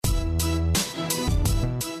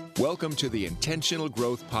Welcome to the Intentional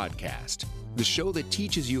Growth Podcast, the show that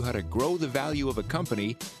teaches you how to grow the value of a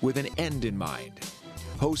company with an end in mind.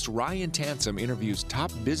 Host Ryan Tansom interviews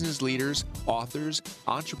top business leaders, authors,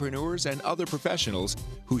 entrepreneurs, and other professionals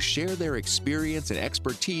who share their experience and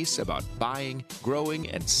expertise about buying, growing,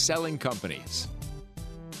 and selling companies.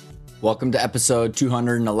 Welcome to episode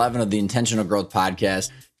 211 of the Intentional Growth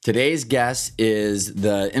Podcast. Today's guest is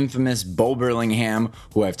the infamous Bo Burlingham,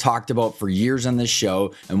 who I've talked about for years on this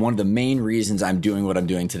show, and one of the main reasons I'm doing what I'm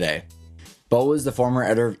doing today. Bo is the former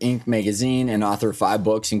editor of Inc. magazine and author of 5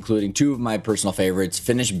 books, including 2 of my personal favorites,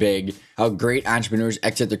 Finish Big, How Great Entrepreneurs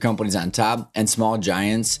Exit Their Companies on Top, and Small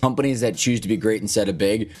Giants, Companies That Choose to Be Great Instead of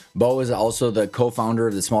Big. Bo is also the co-founder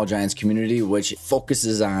of the Small Giants community, which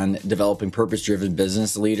focuses on developing purpose-driven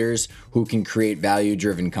business leaders who can create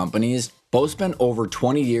value-driven companies. Bo spent over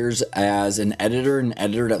 20 years as an editor and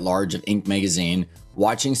editor-at-large of Inc. magazine,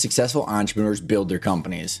 watching successful entrepreneurs build their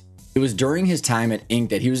companies. It was during his time at Inc.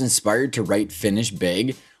 that he was inspired to write Finish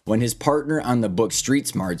Big when his partner on the book Street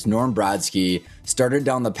Smarts, Norm Brodsky, started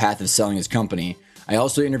down the path of selling his company. I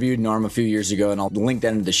also interviewed Norm a few years ago, and I'll link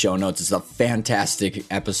that in the show notes. It's a fantastic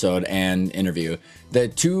episode and interview. The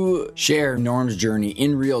two share Norm's journey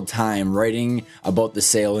in real time, writing about the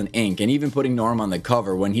sale in Inc. and even putting Norm on the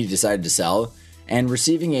cover when he decided to sell, and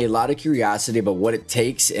receiving a lot of curiosity about what it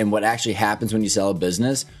takes and what actually happens when you sell a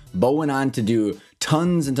business. Bo went on to do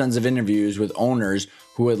tons and tons of interviews with owners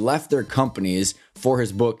who had left their companies for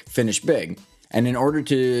his book, Finish Big. And in order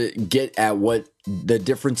to get at what the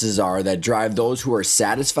differences are that drive those who are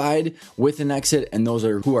satisfied with an exit and those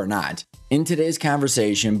who are not. In today's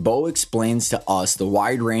conversation, Bo explains to us the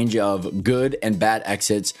wide range of good and bad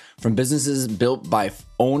exits from businesses built by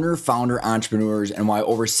owner-founder entrepreneurs and why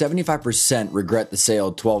over 75% regret the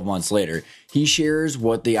sale 12 months later. He shares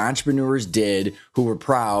what the entrepreneurs did who were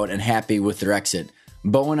proud and happy with their exit.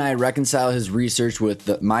 Bo and I reconcile his research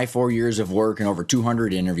with my 4 years of work and over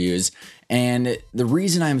 200 interviews. And the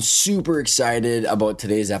reason I'm super excited about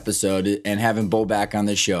today's episode and having Bo back on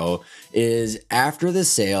the show is after the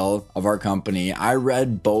sale of our company, I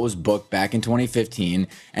read Bo's book back in 2015,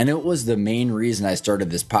 and it was the main reason I started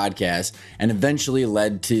this podcast and eventually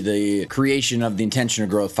led to the creation of the Intentional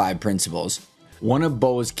Growth 5 Principles. One of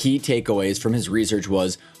Bo's key takeaways from his research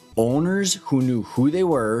was owners who knew who they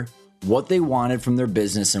were, what they wanted from their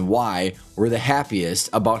business, and why were the happiest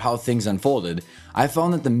about how things unfolded. I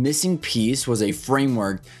found that the missing piece was a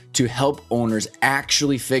framework to help owners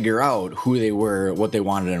actually figure out who they were, what they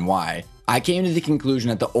wanted, and why. I came to the conclusion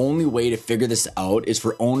that the only way to figure this out is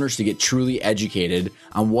for owners to get truly educated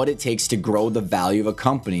on what it takes to grow the value of a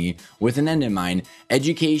company with an end in mind.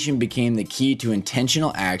 Education became the key to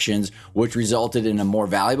intentional actions, which resulted in a more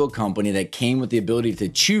valuable company that came with the ability to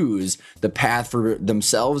choose the path for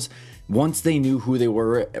themselves once they knew who they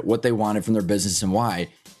were, what they wanted from their business, and why.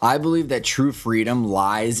 I believe that true freedom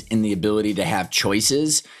lies in the ability to have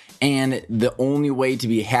choices, and the only way to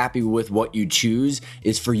be happy with what you choose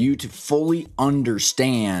is for you to fully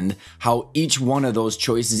understand how each one of those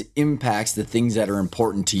choices impacts the things that are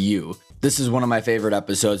important to you. This is one of my favorite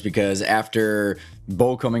episodes because after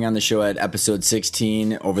Bo coming on the show at episode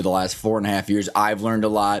 16 over the last 4.5 years, I've learned a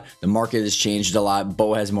lot. The market has changed a lot.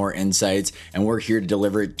 Bo has more insights, and we're here to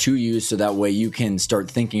deliver it to you so that way you can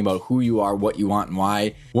start thinking about who you are, what you want, and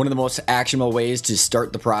why. One of the most actionable ways to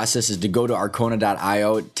start the process is to go to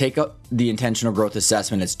Arkona.io, take up the Intentional Growth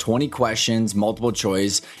Assessment. It's 20 questions, multiple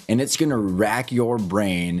choice, and it's going to rack your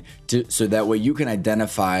brain so that way you can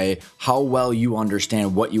identify how well you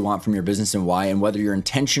understand what you want from your business and why, and whether you're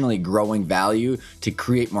intentionally growing value to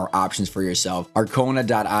create more options for yourself.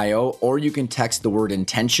 Arkona.io, or you can text the word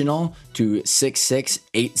intentional to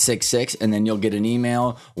 66866, and then you'll get an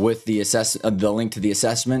email with the link to the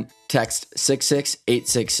assessment. Text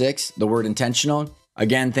 66866, the word intentional.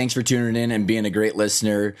 Again, thanks for tuning in and being a great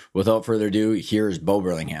listener. Without further ado, here's Bo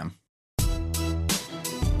Burlingham.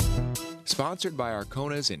 Sponsored by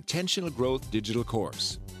Arkona's Intentional Growth digital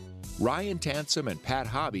course. Ryan Tansom and Pat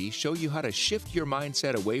Hobby show you how to shift your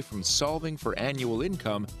mindset away from solving for annual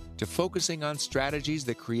income to focusing on strategies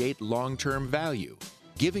that create long-term value,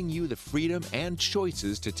 giving you the freedom and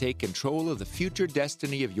choices to take control of the future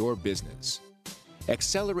destiny of your business.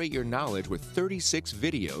 Accelerate your knowledge with 36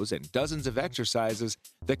 videos and dozens of exercises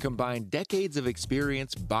that combine decades of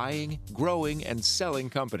experience buying, growing, and selling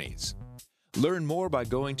companies. Learn more by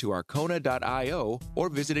going to Arkona.io or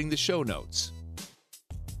visiting the show notes.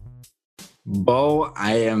 Bo,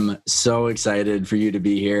 I am so excited for you to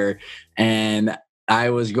be here. And I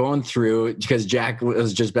was going through, because Jack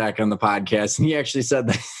was just back on the podcast, and he actually said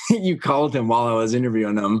that you called him while I was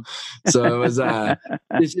interviewing him. So it was,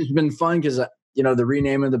 it's just been fun because the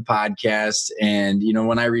rename of the podcast. And,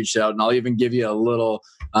 when I reached out, and I'll even give you a little,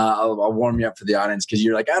 I'll warm you up for the audience, because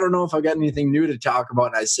you're like, I don't know if I've got anything new to talk about.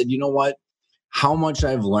 And I said, you know what? How much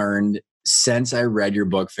I've learned since I read your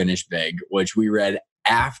book, Finish Big, which we read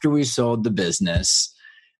after we sold the business,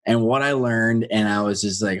 and what I learned. And I was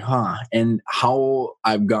just like, and how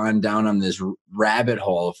I've gone down on this rabbit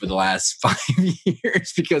hole for the last 5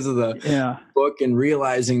 years because of the book, and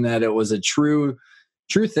realizing that it was a true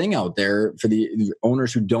thing out there for the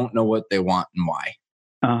owners who don't know what they want and why.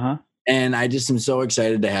 Uh-huh. And I just am so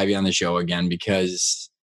excited to have you on the show again, because...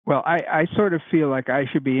 Well, I sort of feel like I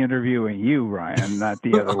should be interviewing you, Ryan, not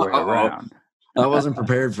the other way around. I wasn't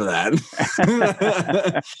prepared for that.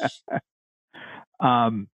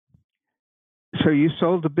 So you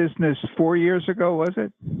sold the business 4 years ago, was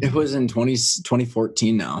it? It was in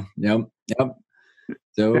 2014 now. Yep.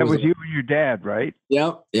 So that was you and your dad, right?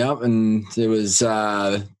 Yep. And it was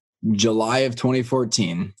July of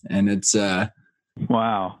 2014. And it's...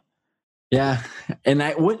 Wow. Yeah. And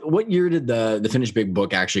what year did the Finish Big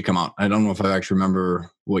book actually come out? I don't know if I actually remember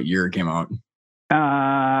what year it came out.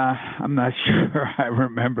 I'm not sure I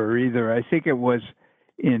remember either. I think it was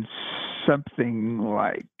in something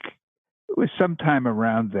like... It was sometime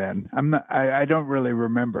around then. I don't really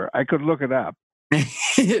remember. I could look it up.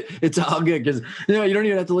 It's all good, because you don't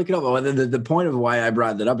even have to look it up. The point of why I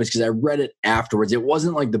brought that up is because I read it afterwards. It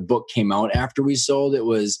wasn't like the book came out after we sold. It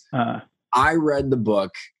was I read the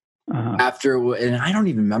book after, and I don't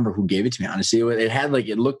even remember who gave it to me. Honestly,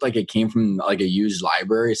 it looked like it came from like a used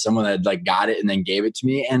library. Someone had like got it and then gave it to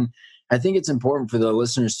me. And I think it's important for the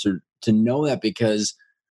listeners to know that, because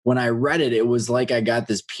when I read it, it was like I got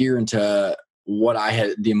this peer into what I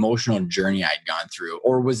had, the emotional journey I'd gone through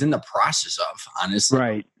or was in the process of, honestly.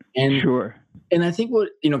 Right. And sure. And I think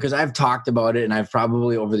because I've talked about it, and I've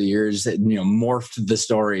probably over the years, morphed the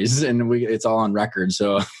stories, and it's all on record,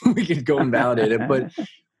 so we could go and validate it. But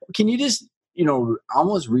can you just,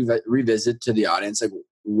 almost revisit to the audience, like,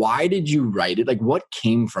 why did you write it? Like, what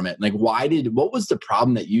came from it? Like, what was the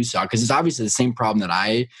problem that you saw? Because it's obviously the same problem that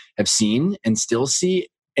I have seen and still see.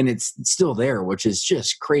 And it's still there, which is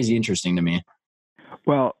just crazy interesting to me.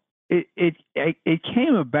 Well, it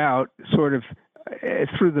came about sort of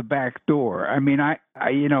through the back door. I mean, I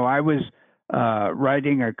was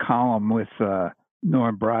writing a column with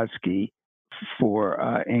Norm Brodsky for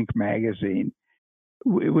Inc. magazine.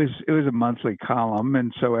 It was a monthly column,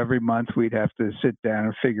 and so every month we'd have to sit down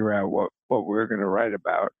and figure out what we were going to write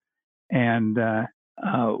about. And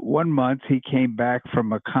one month he came back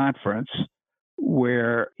from a conference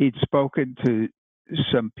where he'd spoken to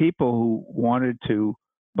some people who wanted to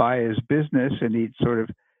buy his business, and he'd sort of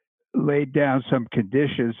laid down some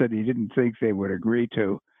conditions that he didn't think they would agree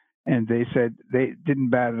to. And they said, they didn't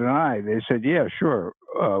bat an eye. They said, yeah, sure,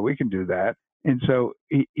 we can do that. And so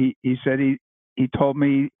he said he told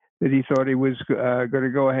me that he thought he was going to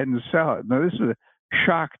go ahead and sell it. Now, this was a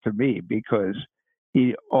shock to me, because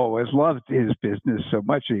he always loved his business so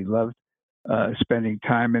much. He loved spending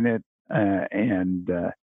time in it. And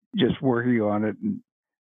just working on it,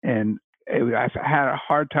 and I had a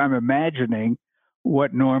hard time imagining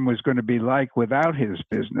what Norm was going to be like without his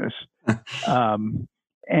business.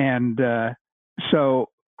 So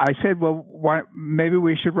I said, well, maybe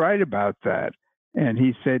we should write about that. And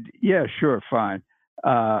he said, yeah, sure, fine.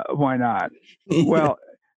 Why not? Well,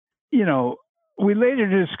 we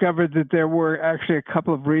later discovered that there were actually a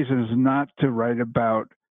couple of reasons not to write about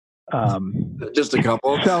just a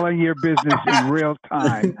couple selling your business in real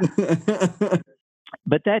time.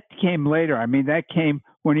 But that came later. I mean, that came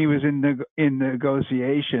when he was in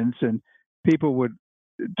negotiations, and people would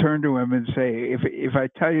turn to him and say, if I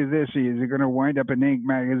tell you this, you're going to wind up in Inc.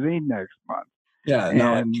 magazine next month. Yeah.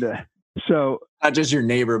 No, and so not just your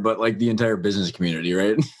neighbor, but like the entire business community,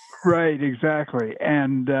 right? Right, exactly.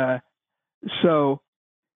 And so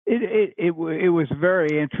it was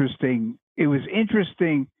very interesting. It was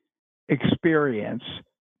interesting experience,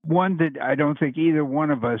 one that I don't think either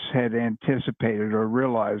one of us had anticipated or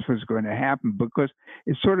realized was going to happen, because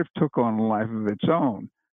it sort of took on a life of its own.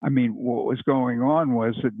 I mean, what was going on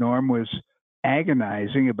was that Norm was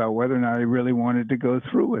agonizing about whether or not he really wanted to go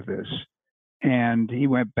through with this. And he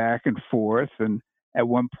went back and forth. And at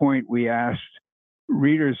one point we asked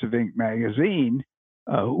readers of Inc. magazine,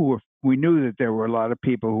 we knew that there were a lot of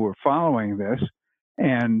people who were following this.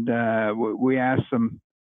 And we asked them,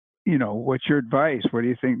 what's your advice? What do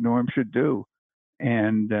you think Norm should do?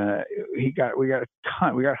 And we got a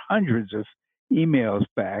ton. We got hundreds of emails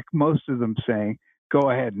back, most of them saying,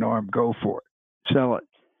 "Go ahead, Norm, go for it, sell it."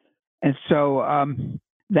 And so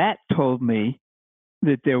that told me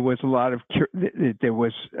that there was a lot of that there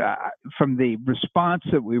was from the response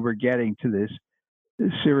that we were getting to this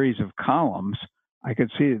series of columns, I could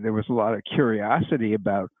see that there was a lot of curiosity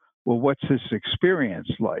about, well, what's this experience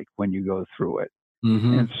like when you go through it?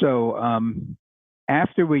 Mm-hmm. And so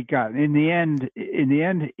after we got in the end,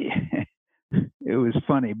 it was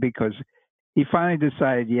funny because he finally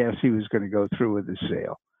decided, yes, he was going to go through with the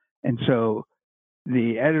sale. And so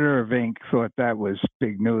the editor of Inc. thought that was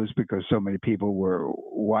big news because so many people were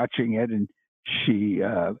watching it, and she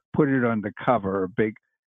put it on the cover, a big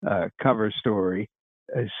cover story,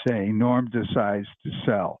 saying Norm decides to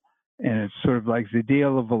sell, and it's sort of like the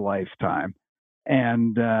deal of a lifetime,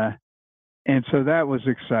 and so that was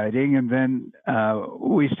exciting. And then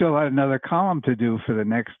we still had another column to do for the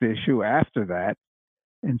next issue after that,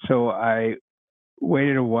 and so I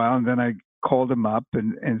waited a while, and then I called him up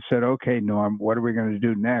and said, okay, Norm, what are we going to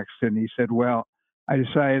do next? And he said, well, I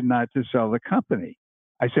decided not to sell the company.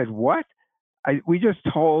 I said, what? We just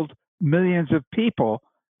told millions of people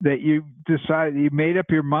that you decided, you made up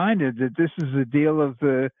your mind that this is the deal of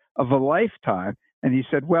a lifetime. And he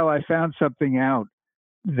said, well, I found something out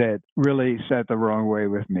that really sat the wrong way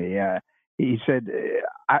with me. He said,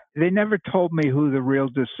 they never told me who the real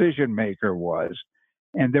decision maker was.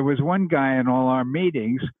 And there was one guy in all our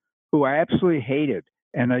meetings who I absolutely hated,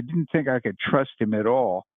 and I didn't think I could trust him at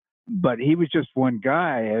all. But he was just one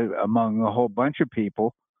guy among a whole bunch of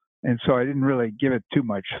people, and so I didn't really give it too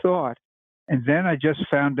much thought. And then I just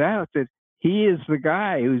found out that he is the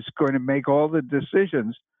guy who's going to make all the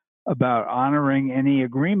decisions about honoring any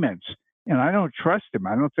agreements. And I don't trust him.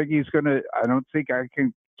 I don't think I don't think I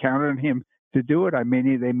can count on him to do it. I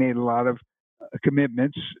mean, they made a lot of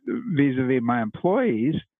commitments vis-a-vis my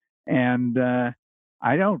employees, and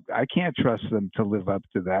I can't trust them to live up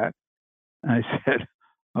to that. And I said,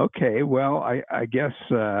 okay, well, I guess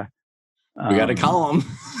we got a column.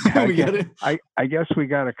 I guess we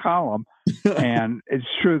got a column. And it's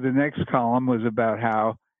true, the next column was about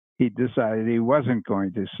how he decided he wasn't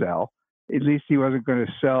going to sell. At least he wasn't going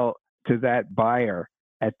to sell to that buyer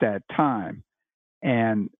at that time.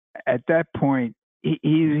 And at that point,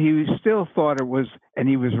 he still thought it was, and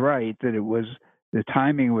he was right, that it was, the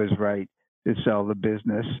timing was right to sell the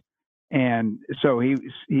business. And so he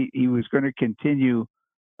was going to continue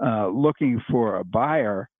looking for a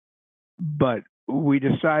buyer, but we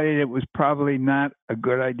decided it was probably not a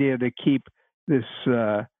good idea to keep this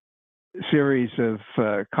series of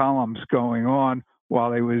columns going on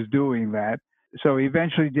while he was doing that. So he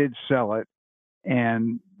eventually did sell it,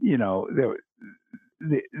 and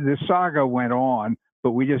the saga went on,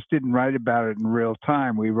 but we just didn't write about it in real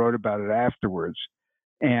time. We wrote about it afterwards.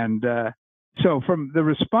 And so from the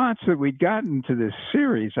response that we'd gotten to this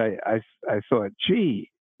series, I thought, gee,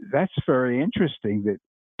 that's very interesting that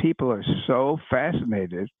people are so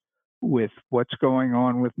fascinated with what's going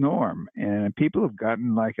on with Norm. And people have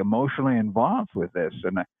gotten like emotionally involved with this.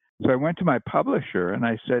 And so I went to my publisher and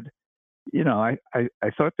I said, I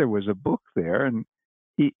thought there was a book there. And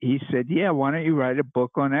he said, yeah, why don't you write a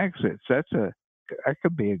book on exits? That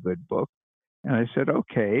could be a good book. And I said,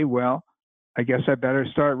 okay, well, I guess I better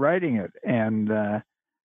start writing it. And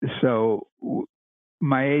so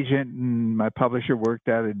my agent and my publisher worked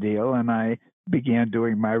out a deal, and I began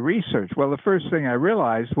doing my research. Well, the first thing I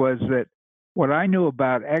realized was that what I knew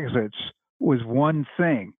about exits was one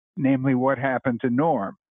thing, namely what happened to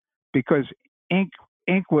Norm, because Inc.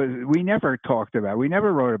 We never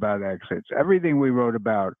wrote about exits. Everything we wrote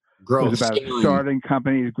about was about starting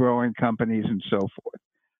companies, growing companies, and so forth.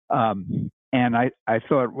 And I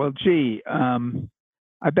thought, well, gee, I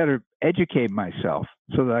better educate myself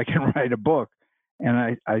so that I can write a book.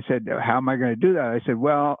 And I said, how am I going to do that? I said,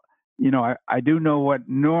 well, I do know what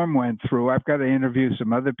Norm went through. I've got to interview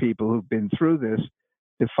some other people who've been through this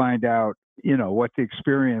to find out, what the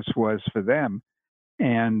experience was for them.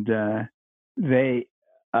 And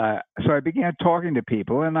so I began talking to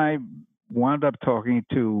people, and I wound up talking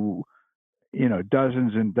to,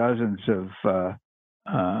 dozens and dozens of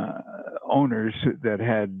owners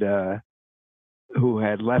that who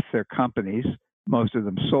had left their companies. Most of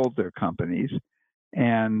them sold their companies,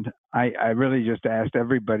 and I really just asked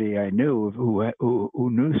everybody I knew who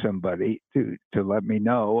knew somebody to let me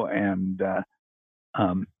know, and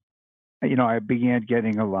I began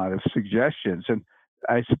getting a lot of suggestions. And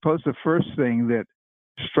I suppose the first thing that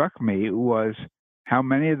struck me was how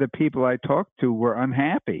many of the people I talked to were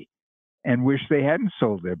unhappy and wish they hadn't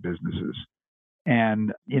sold their businesses.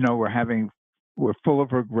 And, were full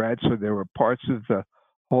of regrets, or there were parts of the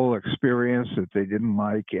whole experience that they didn't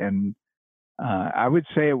like. And I would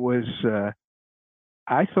say it was,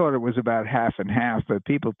 I thought it was about half and half, but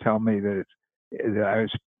people tell me that I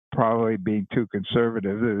was probably being too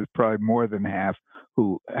conservative. There was probably more than half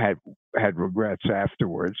who had regrets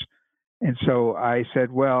afterwards. And so I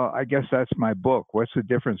said, well, I guess that's my book. What's the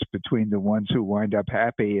difference between the ones who wind up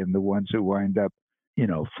happy and the ones who wind up,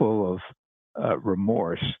 full of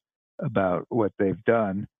remorse about what they've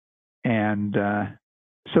done? And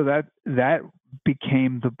so that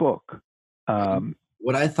became the book.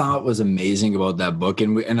 What I thought was amazing about that book,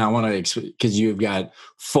 and I want to, because you've got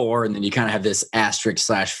 4, and then you kind of have this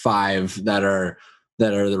 *5 that are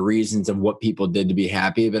the reasons of what people did to be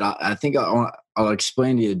happy. But I think I'll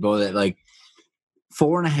explain to you both that, like,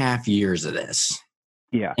 4.5 years of this,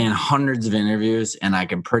 yeah, and hundreds of interviews, and I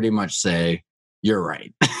can pretty much say you're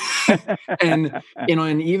right. And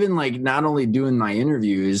and even like not only doing my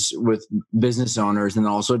interviews with business owners and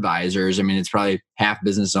also advisors. I mean, it's probably half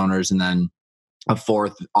business owners and then a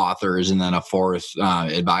fourth authors and then a fourth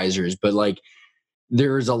advisors. But like,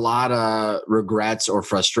 there's a lot of regrets or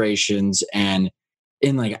frustrations and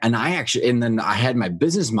then I had my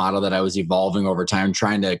business model that I was evolving over time,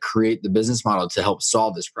 trying to create the business model to help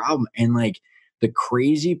solve this problem. And like, the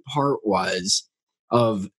crazy part was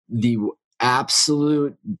of the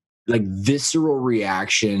absolute, like, visceral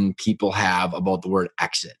reaction people have about the word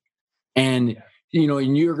exit. And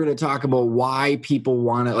and you're going to talk about why people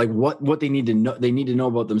want to, like, what they need to know. They need to know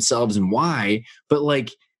about themselves and why. But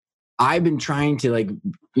like, I've been trying to, like,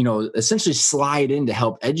 essentially slide in to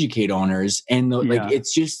help educate owners. And like,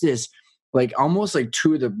 it's just this, like, almost like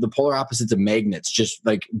two of the polar opposites of magnets, just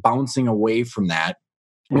like bouncing away from that,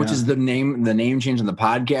 which is the name change on the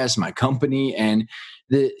podcast, my company. And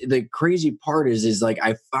the crazy part is like,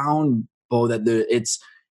 I found, Bo, that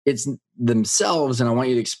it's themselves. And I want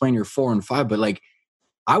you to explain your 4 and 5, but like,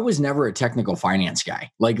 I was never a technical finance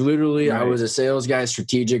guy. Like, literally, right. I was a sales guy,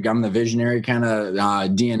 strategic. I'm the visionary kind of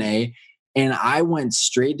DNA. And I went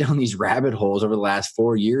straight down these rabbit holes over the last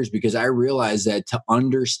 4 years because I realized that to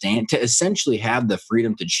essentially have the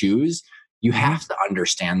freedom to choose, you have to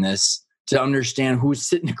understand this, to understand who's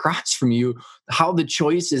sitting across from you, how the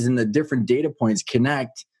choices and the different data points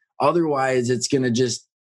connect. Otherwise, it's going to just,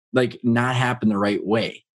 like, not happen the right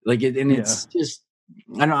way. Like, it's just,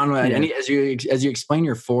 I don't know. Yeah. As you explain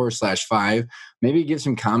your 4/5, maybe give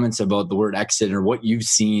some comments about the word exit or what you've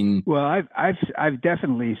seen. Well, I've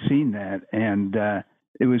definitely seen that, and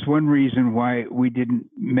it was one reason why we didn't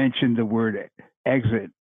mention the word exit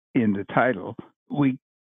in the title.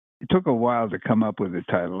 It took a while to come up with the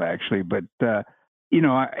title, actually, but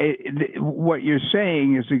what you're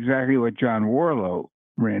saying is exactly what John Warlow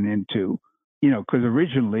ran into. Because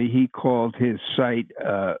originally he called his site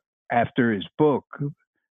after his book,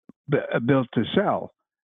 Built to Sell.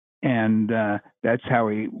 And that's how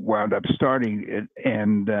he wound up starting it.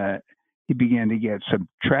 And he began to get some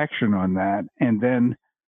traction on that. And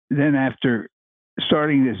then after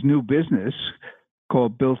starting this new business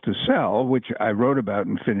called Built to Sell, which I wrote about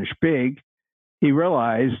and finished big, he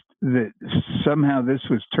realized that somehow this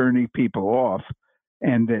was turning people off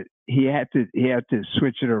and that he had to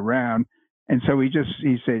switch it around. And so he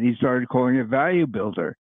said he started calling it Value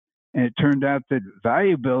Builder. And it turned out that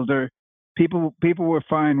Value Builder, people were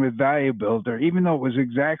fine with Value Builder, even though it was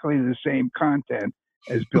exactly the same content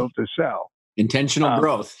as Built to Sell. Intentional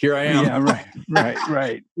growth. Here I am. Yeah,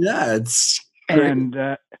 right. Yeah, it's great. And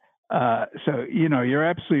so you're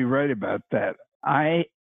absolutely right about that. I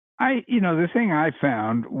the thing I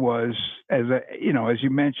found was, as you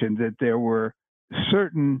mentioned, that there were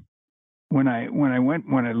certain, when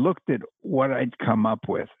I looked at what I'd come up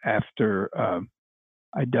with after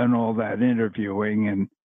I'd done all that interviewing and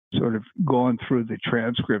sort of gone through the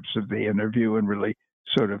transcripts of the interview and really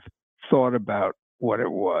sort of thought about what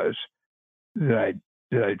it was that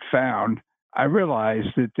I'd found, I realized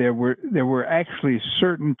that there were actually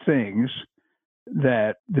certain things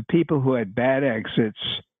that the people who had bad exits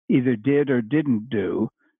either did or didn't do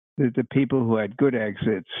that the people who had good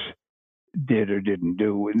exits did or didn't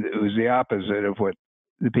do. It was the opposite of what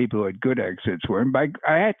the people who had good exits were. And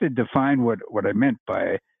I had to define what I meant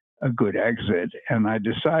by a good exit. And I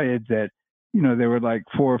decided that, there were like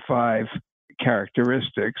 4 or 5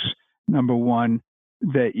 characteristics. Number one,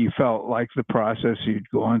 that you felt like the process you'd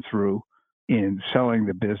gone through in selling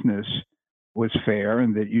the business was fair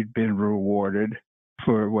and that you'd been rewarded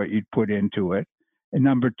for what you'd put into it. And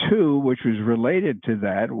number 2, which was related to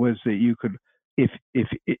that, was that you could, if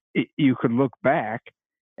you could look back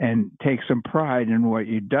and take some pride in what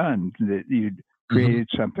you'd done, that you'd created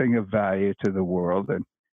something of value to the world,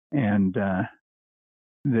 and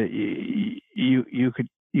that you could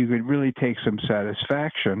really take some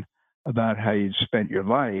satisfaction about how you'd spent your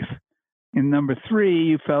life. And number 3,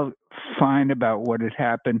 you felt fine about what had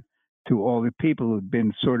happened to all the people who'd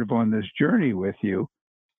been sort of on this journey with you.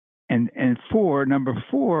 And number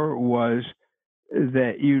four was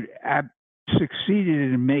that you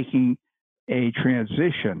succeeded in making a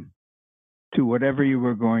transition to whatever you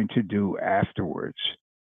were going to do afterwards.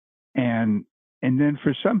 And then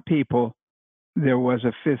for some people, there was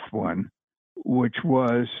a fifth one, which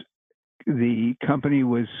was the company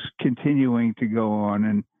was continuing to go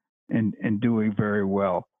on and doing very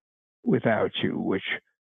well without you, which,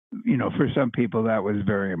 for some people that was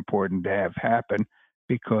very important to have happen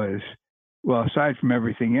because, well, aside from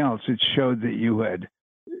everything else, it showed that you had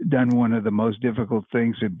done one of the most difficult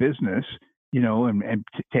things in business, and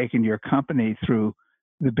taken your company through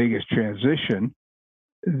the biggest transition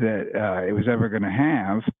that it was ever going to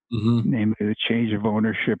have, namely the change of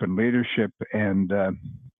ownership and leadership, and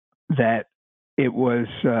that it was.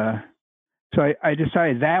 So I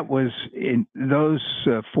decided that was in those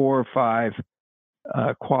 4 or 5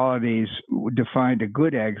 qualities defined a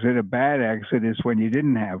good exit. A bad exit is when you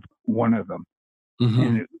didn't have one of them,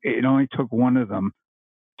 and it only took one of them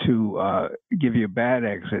to give you a bad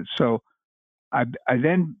exit. So I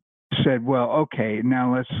then said, well, okay,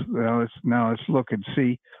 now let's look and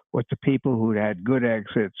see what the people who had good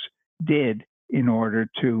exits did in order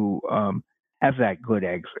to have that good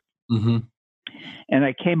exit. And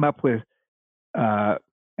I came up with,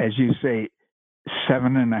 as you say,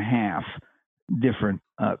 7.5 different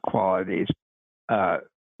qualities.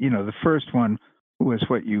 The first one was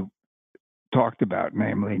what you talked about,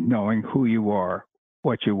 namely knowing who you are,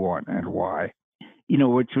 what you want, and why.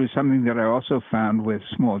 Which was something that I also found with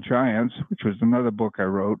Small Giants, which was another book I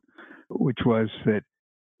wrote, which was that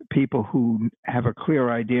people who have a clear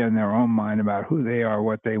idea in their own mind about who they are,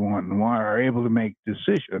 what they want, and why are able to make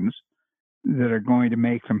decisions that are going to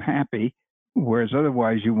make them happy, whereas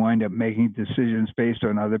otherwise you wind up making decisions based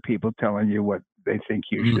on other people telling you what they think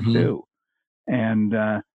you should do. And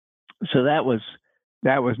so that was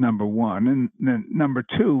number one. And then number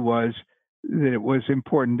two was that it was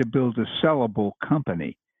important to build a sellable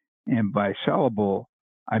company. And by sellable,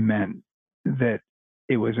 I meant that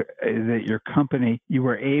it was that your company, you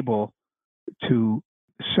were able to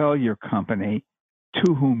sell your company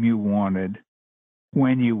to whom you wanted,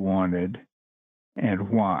 when you wanted, and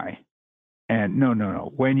why. And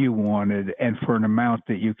no, when you wanted and for an amount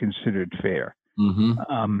that you considered fair.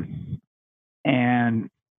 And,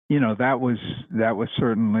 that was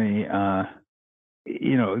certainly,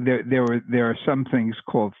 there are some things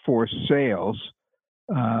called forced sales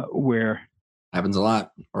where happens a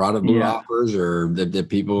lot, or out of blue offers, or that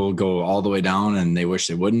people go all the way down and they wish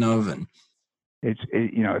they wouldn't have. And it's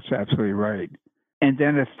absolutely right. And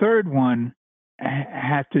then a third one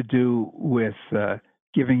had to do with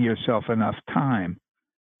giving yourself enough time.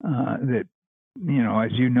 That,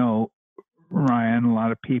 as you know, Ryan, a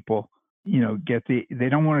lot of people, they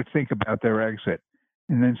don't want to think about their exit.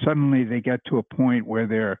 And then suddenly they get to a point where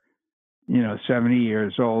they're, 70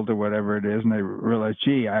 years old or whatever it is, and they realize,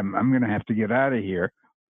 gee, I'm going to have to get out of here.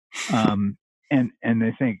 And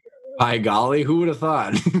they think, by golly, who would have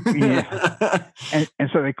thought? And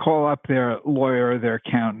so they call up their lawyer or their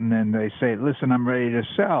accountant and they say, listen, I'm ready to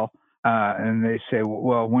sell. And they say,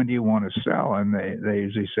 well, when do you want to sell? And they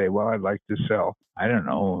usually say, well, I'd like to sell, I don't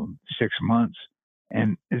know, 6 months.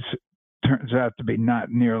 And it turns out to be not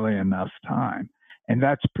nearly enough time. And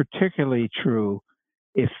that's particularly true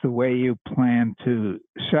if the way you plan to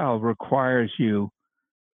sell requires you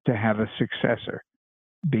to have a successor.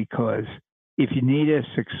 Because if you need a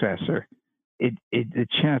successor, the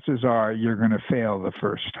chances are you're going to fail the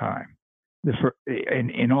first time.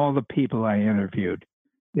 In all the people I interviewed,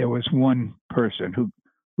 there was one person who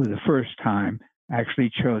the first time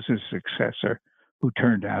actually chose a successor who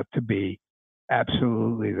turned out to be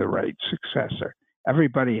absolutely the right successor.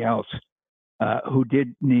 Everybody else who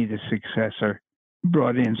did need a successor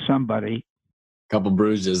brought in somebody. A couple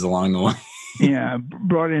bruises along the way.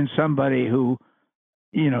 Brought in somebody who,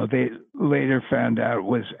 they later found out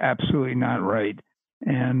was absolutely not right.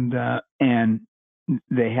 And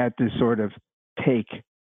they had to sort of take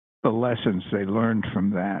the lessons they learned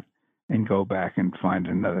from that and go back and find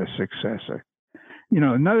another successor.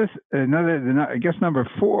 I guess number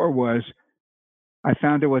 4 was I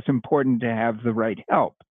found it was important to have the right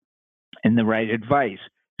help and the right advice.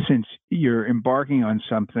 Since you're embarking on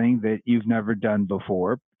something that you've never done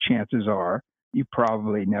before, chances are you've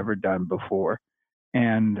probably never done before.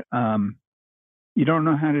 And you don't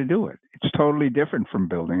know how to do it. It's totally different from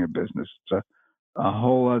building a business. It's a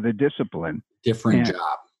whole other discipline. Different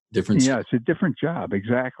job. It's a different job,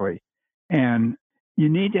 exactly. And you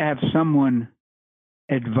need to have someone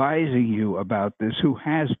advising you about this who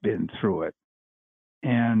has been through it.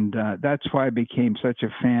 And that's why I became such a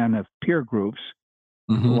fan of peer groups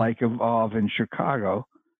like Evolve in Chicago,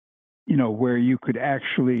 where you could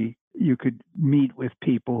meet with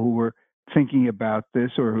people who were thinking about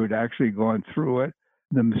this or who had actually gone through it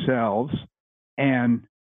themselves and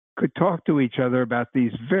could talk to each other about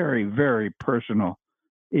these very, very personal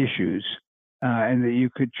issues, and that you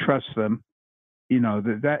could trust them.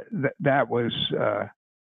 That was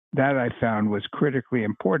that I found was critically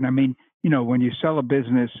important. I mean, when you sell a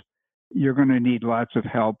business, you're going to need lots of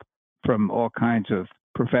help from all kinds of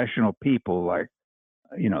professional people, like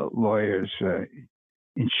lawyers,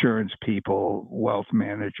 insurance people, wealth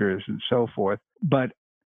managers, and so forth. But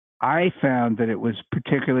I found that it was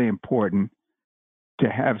particularly important to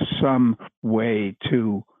have some way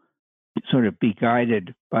to sort of be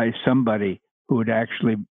guided by somebody who had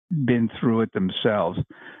actually been through it themselves,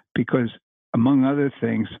 because among other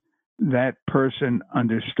things, that person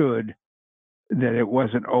understood that it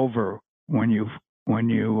wasn't over when you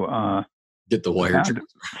get the wire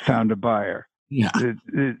found a buyer. Yeah,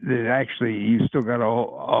 that actually you still got a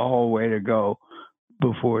whole way to go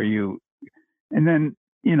before you. And then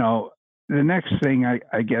the next thing,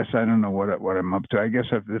 I guess I don't know what I'm up to. I guess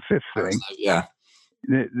of the fifth thing. Yeah.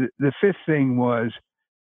 The fifth thing was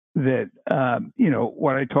that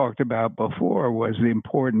what I talked about before was the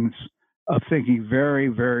importance of thinking very,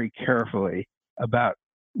 very carefully about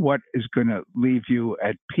what is going to leave you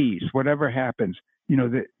at peace, whatever happens.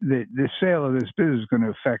 The sale of this business is going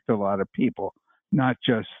to affect a lot of people, not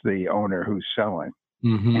just the owner who's selling.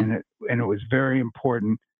 And it was very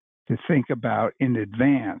important to think about in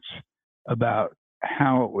advance about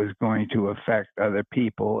how it was going to affect other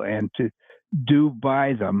people and to do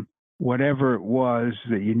by them whatever it was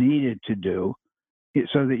that you needed to do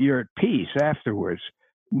so that you're at peace afterwards.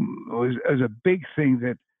 It was a big thing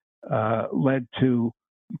that led to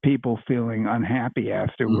people feeling unhappy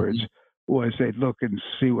afterwards. Was they'd look and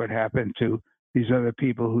see what happened to these other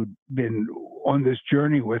people who'd been on this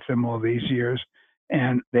journey with them all these years,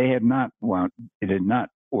 and it had not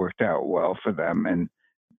worked out well for them. And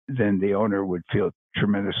then the owner would feel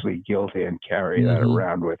tremendously guilty and carry that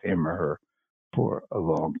around with him or her for a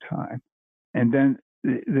long time. And then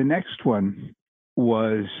the next one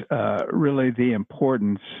was really the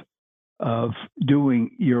importance of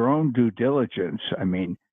doing your own due diligence. I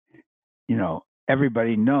mean,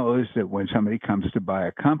 everybody knows that when somebody comes to buy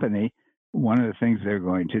a company, one of the things they're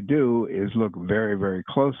going to do is look very, very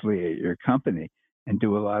closely at your company and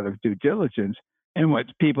do a lot of due diligence. And what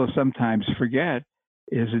people sometimes forget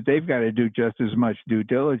is that they've got to do just as much due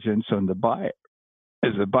diligence on the buyer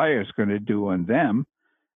as the buyer is going to do on them,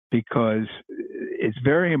 because it's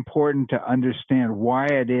very important to understand why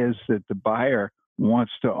it is that the buyer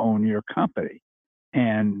wants to own your company.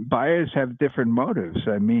 And buyers have different motives.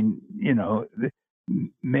 I mean,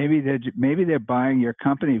 maybe they're buying your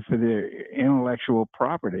company for their intellectual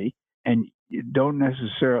property, and you don't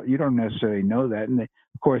necessarily know that. And of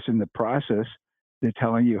course, in the process, they're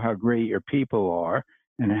telling you how great your people are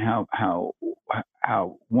and how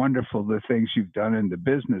wonderful the things you've done in the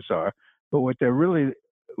business are. But what they really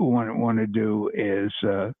want to do is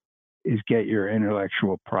get your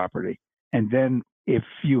intellectual property. And then if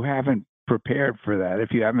you haven't prepared for that,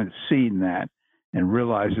 if you haven't seen that and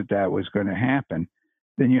realized that was going to happen,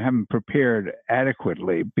 then you haven't prepared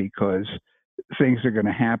adequately, because things are going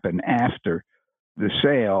to happen after the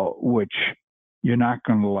sale, which you're not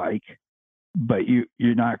going to like, but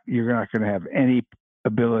you're not going to have any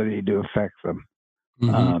ability to affect them.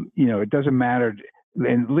 It doesn't matter,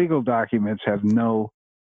 and legal documents have no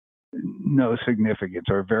significance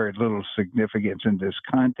or very little significance in this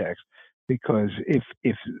context, because if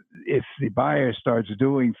the buyer starts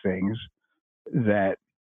doing things that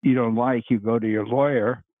you don't like, you go to your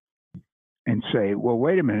lawyer and say, well,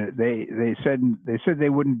 wait a minute, they said they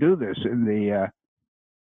wouldn't do this in the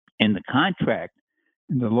contract.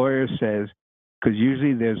 And the lawyer says, because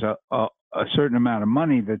usually there's a certain amount of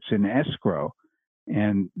money that's in escrow,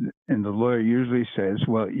 and the lawyer usually says,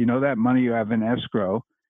 well, that money you have in escrow,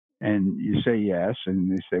 and you say yes,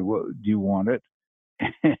 and they say, well, do you want it?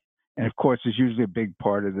 And of course, it's usually a big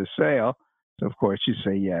part of the sale. So of course you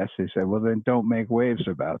say yes. They say, well, then don't make waves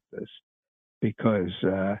about this, because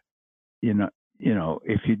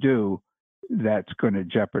if you do, that's going to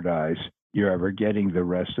jeopardize your ever getting the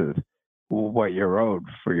rest of what you're owed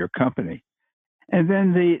for your company. And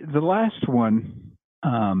then the last one,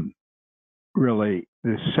 really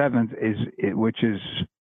the seventh, which is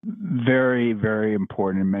very, very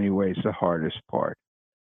important in many ways, the hardest part,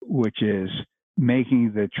 which is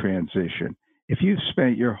making the transition. If you've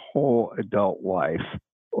spent your whole adult life,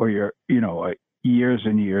 or your years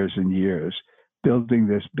and years and years building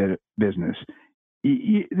this business.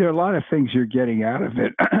 There are a lot of things you're getting out of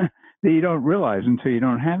it that you don't realize until you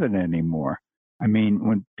don't have it anymore. I mean,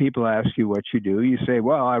 when people ask you what you do, you say,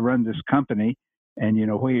 well, I run this company, and,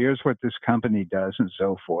 well, here's what this company does, and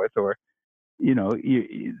so forth. Or,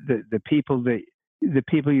 the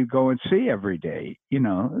people you go and see every day,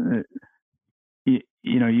 it's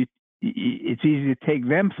easy to take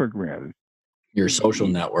them for granted. Your social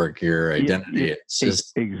network, your identity. It's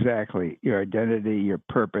just exactly your identity, your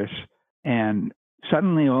purpose. And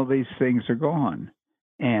suddenly all these things are gone.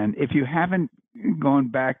 And if you haven't gone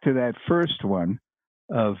back to that first one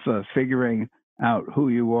of figuring out who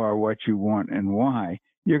you are, what you want, and why,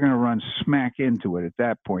 you're going to run smack into it at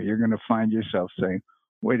that point. You're going to find yourself saying,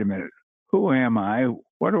 wait a minute, who am I?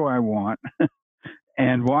 What do I want?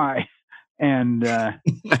 And why? And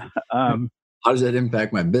how does that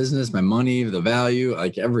impact my business, my money, the value,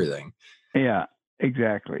 like everything? Yeah,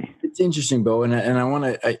 exactly. It's interesting, Bo, and I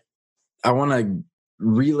want to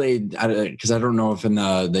relay, because I don't know if in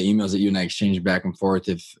the emails that you and I exchanged back and forth,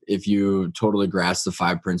 if you totally grasp the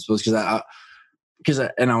 5 principles, because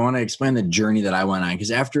I want to explain the journey that I went on.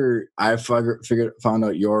 Because after I found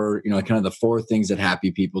out your, kind of the 4 things that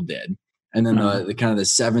happy people did, and then the kind of the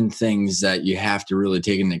 7 things that you have to really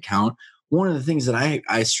take into account. One of the things that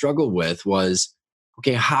I struggled with was,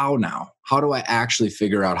 okay, how now? How do I actually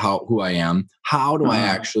figure out who I am? How do I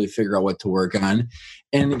actually figure out what to work on?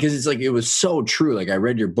 And because it's like, it was so true. Like I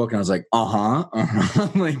read your book and I was like,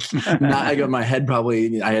 like I got my head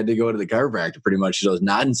probably, I had to go to the chiropractor pretty much because I was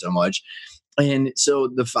nodding so much. And so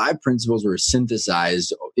the 5 principles were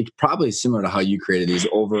synthesized, probably similar to how you created these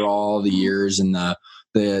over all the years and the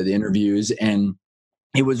interviews. And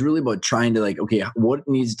it was really about trying to okay, what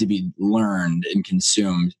needs to be learned and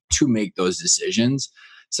consumed to make those decisions.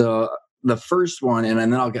 So the first one, and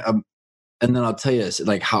then I'll tell you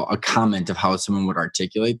like how a comment of how someone would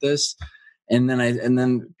articulate this. And then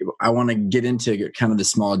I want to get into kind of the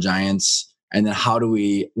small giants. And then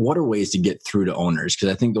what are ways to get through to owners?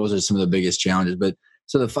 Because I think those are some of the biggest challenges. But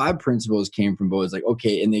so the 5 principles came from both, like,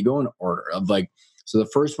 okay, and they go in order of so the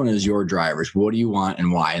first one is your drivers. What do you want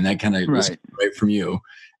and why? And that kind of is right from you.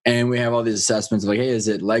 And we have all these assessments of hey, is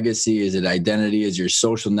it legacy? Is it identity? Is your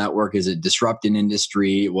social network? Is it disrupting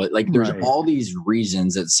industry? There's all these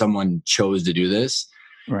reasons that someone chose to do this.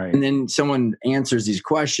 Right. And then someone answers these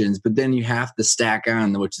questions, but then you have to stack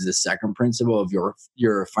on, which is the second principle of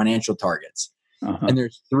your financial targets. And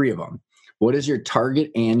there's 3 of them. What is your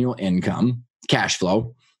target annual income, cash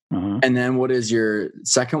flow? And then what is your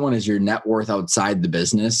second one is your net worth outside the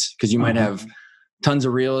business, because you might have tons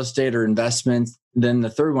of real estate or investments. Then the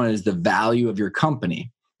third one is the value of your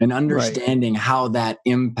company and understanding how that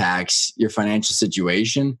impacts your financial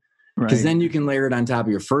situation. Because then you can layer it on top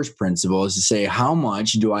of your first principle is to say, how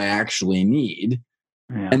much do I actually need?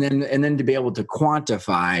 Yeah. And then to be able to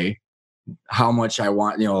quantify how much I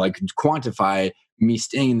want, quantify me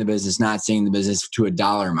staying in the business, not staying in the business to a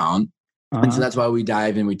dollar amount. And so that's why we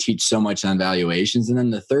dive and we teach so much on valuations. And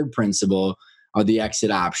then the third principle are the exit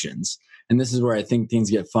options. And this is where I think things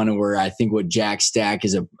get fun, and where I think what Jack Stack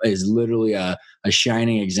is literally a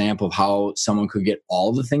shining example of how someone could get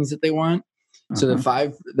all the things that they want. So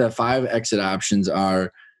the five exit options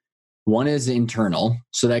are, one is internal.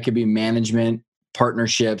 So that could be management,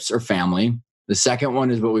 partnerships, or family. The second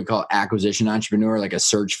one is what we call acquisition entrepreneur, like a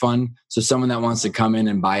search fund. So someone that wants to come in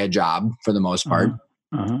and buy a job for the most part.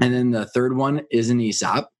 And then the third one is an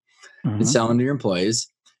ESOP. It's selling to your employees.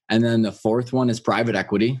 And then the fourth one is private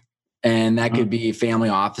equity. And that could be family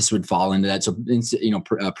office would fall into that. So,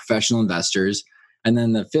 professional investors. And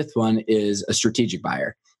then the fifth one is a strategic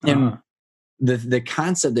buyer. And the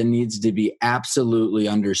concept that needs to be absolutely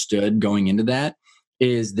understood going into that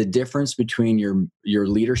is the difference between your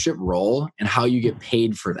leadership role and how you get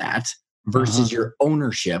paid for that versus your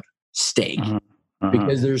ownership stake.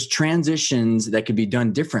 Because there's transitions that could be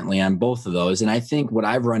done differently on both of those. And I think what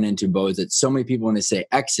I've run into, Bo, is that so many people, when they say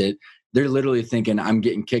exit, they're literally thinking I'm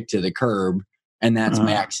getting kicked to the curb and that's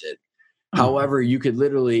my exit. However, you could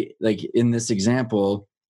literally, like in this example,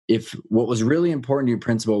 if what was really important to you,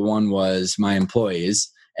 principle one was my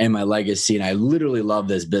employees and my legacy, and I literally love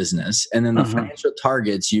this business. And then the financial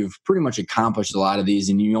targets, you've pretty much accomplished a lot of these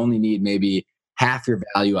and you only need maybe half your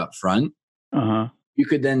value up front. You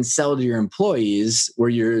could then sell to your employees where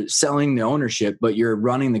you're selling the ownership, but you're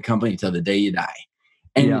running the company till the day you die.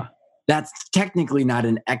 And that's technically not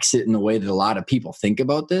an exit in the way that a lot of people think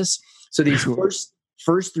about this. So these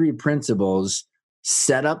first 3 principles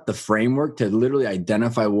set up the framework to literally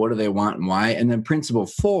identify what do they want and why. And then principle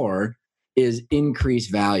 4 is increase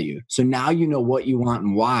value. So now you know what you want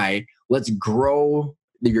and why. Let's grow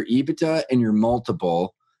your EBITDA and your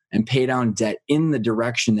multiple and pay down debt in the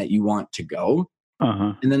direction that you want to go.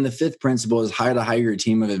 And then the fifth principle is how to hire a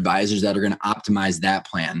team of advisors that are going to optimize that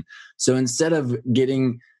plan. So instead of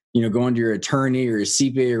going to your attorney or your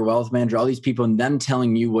CPA or wealth manager, all these people and them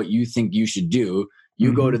telling you what you think you should do,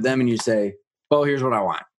 you go to them and you say, well, here's what I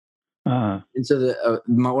want. And so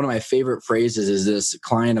one of my favorite phrases is this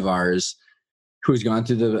client of ours who's gone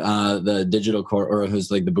through the digital course, or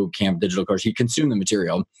who's like the boot camp digital course. He consumed the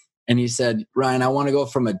material and he said, Ryan, I want to go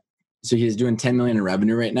so he's doing 10 million in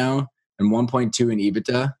revenue right now and 1.2 in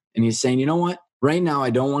EBITDA. And he's saying, you know what? Right now, I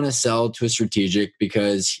don't want to sell to a strategic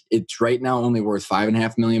because it's right now only worth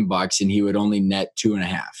 $5.5 million and he would only net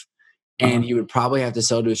 2.5. And he would probably have to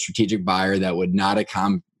sell to a strategic buyer that would not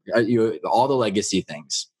all the legacy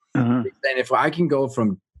things. And if I can go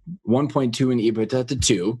from 1.2 in EBITDA to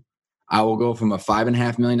 2, I will go from a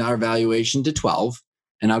 $5.5 million valuation to 12,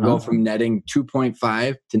 and I'll go from netting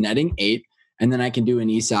 2.5 to netting 8. And then I can do an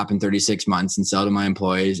ESOP in 36 months and sell to my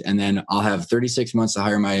employees. And then I'll have 36 months to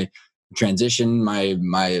hire my transition, my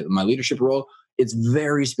leadership role. It's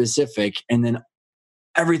very specific. And then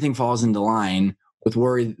everything falls into line with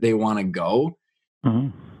where they want to go.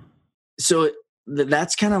 So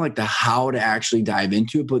that's kind of like the how to actually dive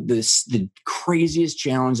into it. But the craziest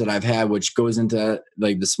challenge that I've had, which goes into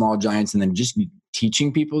like the small giants and then just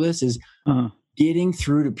teaching people this, is getting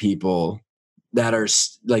through to people that are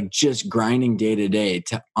like just grinding day to day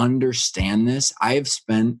to understand this. I've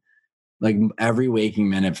spent like every waking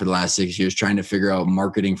minute for the last 6 years trying to figure out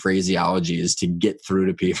marketing phraseologies to get through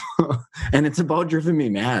to people. And it's about driven me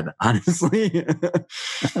mad, honestly.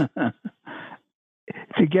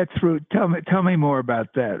 To get through, tell me more about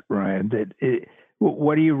that, Ryan.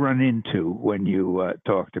 What do you run into when you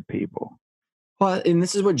talk to people? Well, and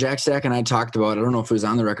this is what Jack Stack and I talked about. I don't know if it was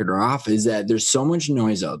on the record or off, is that there's so much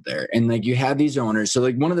noise out there. And like you have these owners. So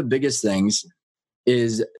like one of the biggest things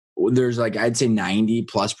is there's like, I'd say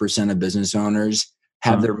 90+% of business owners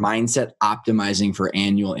have their mindset optimizing for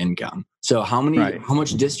annual income. So how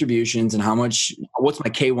much distributions and what's my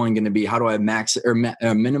K1 going to be? How do I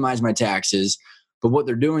minimize my taxes? But what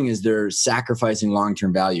they're doing is they're sacrificing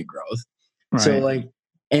long-term value growth. Right. So like,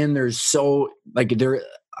 and there's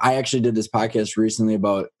I actually did this podcast recently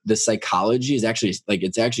about the psychology is actually like,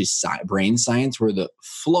 it's actually brain science where the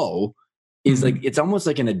flow is like, it's almost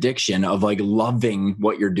like an addiction of like loving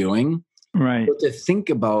what you're doing. Right. But to think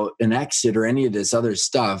about an exit or any of this other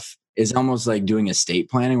stuff is almost like doing estate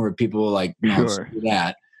planning where people like, do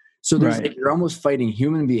that. So there's like, you're almost fighting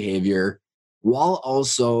human behavior while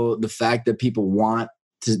also the fact that people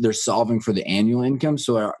they're solving for the annual income.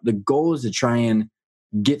 So the goal is to try and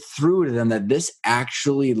get through to them that this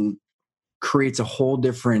actually creates a whole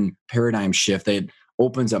different paradigm shift that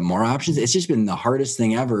opens up more options. It's just been the hardest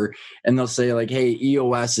thing ever. And they'll say like, hey,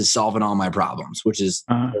 EOS is solving all my problems, which is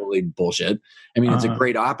totally bullshit. I mean, it's a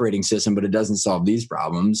great operating system, but it doesn't solve these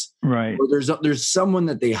problems. Right. Or there's someone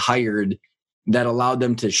that they hired that allowed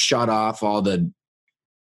them to shut off all the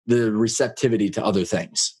receptivity to other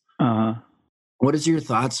things. What is your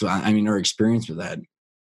thoughts or experience with that?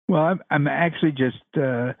 Well, I'm actually just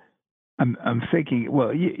I'm thinking.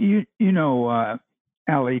 Well, you know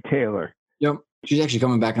Allie Taylor. Yep, she's actually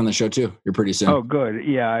coming back on the show too. You're pretty soon. Oh, good.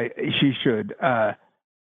 Yeah, she should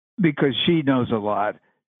because she knows a lot,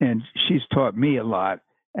 and she's taught me a lot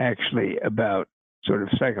actually about sort of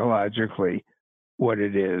psychologically what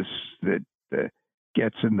it is that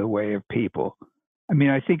gets in the way of people. I mean,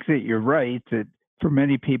 I think that you're right that for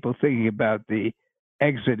many people, thinking about the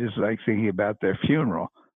exit is like thinking about their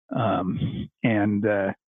funeral. And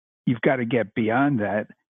you've got to get beyond that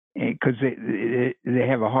because they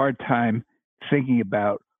have a hard time thinking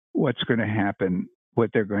about what's going to happen, what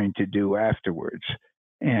they're going to do afterwards.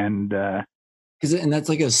 And that's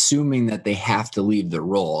like assuming that they have to leave the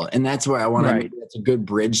role. And that's where I want to, that's a good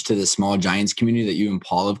bridge to the small giants community that you and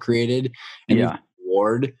Paul have created and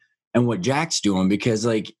Ward and what Jack's doing, because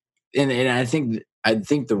like, and I think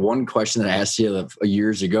the one question that I asked you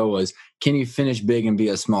years ago was, can you finish big and be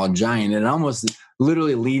a small giant? And it almost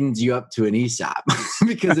literally leads you up to an ESOP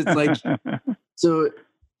because it's like, so.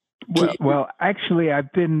 Well, actually,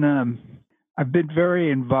 I've been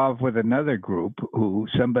very involved with another group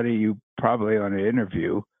somebody you probably want to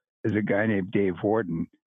interview is a guy named Dave Wharton,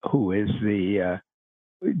 who is the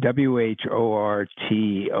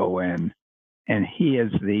WHORTON, and he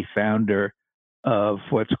is the founder of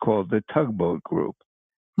what's called the Tugboat Group.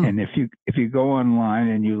 And if you go online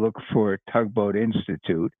and you look for Tugboat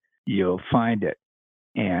Institute, you'll find it.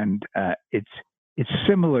 And it's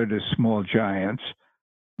similar to Small Giants,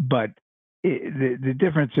 but the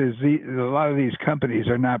difference is a lot of these companies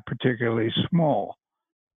are not particularly small.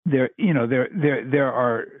 there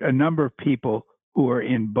are a number of people who are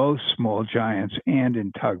in both Small Giants and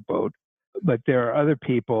in Tugboat, but there are other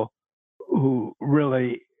people who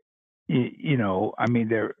really, I mean,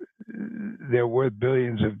 they're worth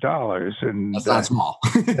billions of dollars, and That's not small.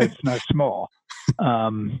 that's not small.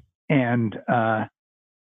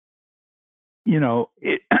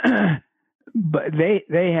 But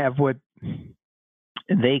they have what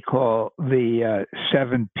they call the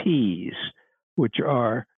 7 Ps, which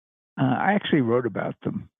are, I actually wrote about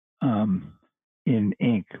them in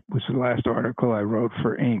Inc. Was the last article I wrote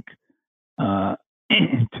for Inc.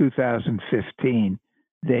 In 2015.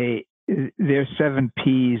 Their 7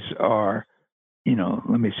 Ps are,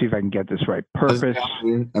 let me see if I can get this right. Purpose.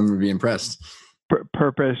 I'm gonna be impressed.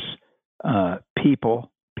 Purpose,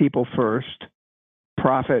 people first,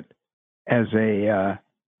 profit as a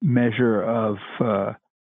measure of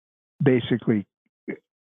basically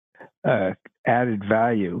added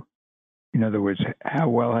value. In other words, how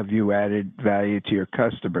well have you added value to your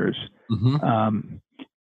customers? Mm-hmm.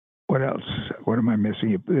 What else? What am I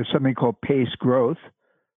missing? There's something called pace growth,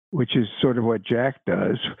 which is sort of what Jack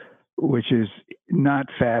does, which is not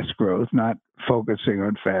fast growth, not focusing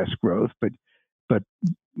on fast growth, but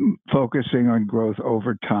focusing on growth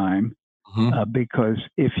over time. Mm-hmm. Because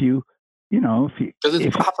if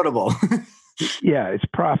it's profitable. Yeah, it's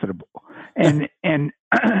profitable. And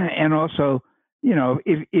also,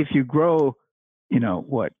 if you grow, 10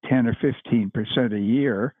 or 15% a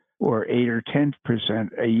year, or 8 or 10%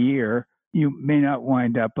 a year, you may not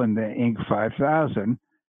wind up on the Inc. 5000,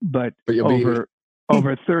 but over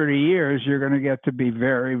 30 years, you're going to get to be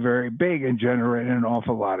very, very big and generate an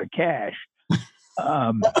awful lot of cash.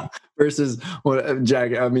 Versus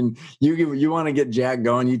Jack, I mean, you want to get Jack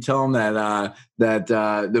going, you tell him that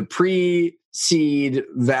the pre-seed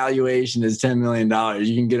valuation is $10 million.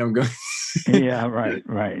 You can get him going. Yeah, right.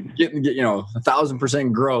 Get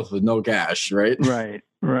 1,000% growth with no cash, right?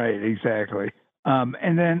 Right, exactly.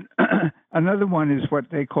 And then another one is what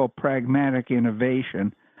they call pragmatic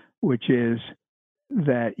innovation, which is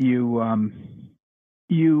that you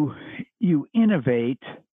innovate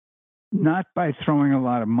not by throwing a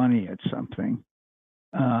lot of money at something.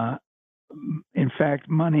 In fact,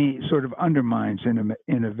 money sort of undermines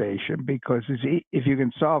innovation, because if you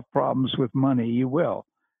can solve problems with money, you will.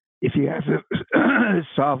 If you have to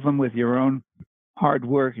solve them with your own hard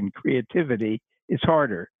work and creativity, it's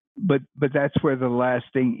harder. But that's where the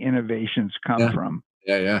lasting innovations come from.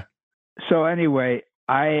 Yeah. So anyway,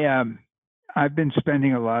 I've been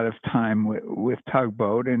spending a lot of time with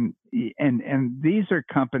Tugboat, and these are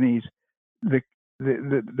companies. The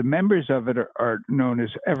members of it are known as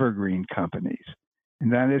evergreen companies,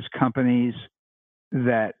 and that is companies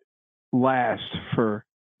that last for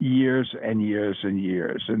years and years and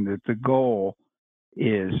years. And that the goal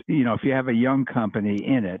is, if you have a young company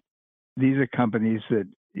in it, these are companies that,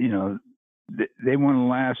 they want to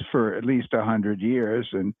last for at least 100 years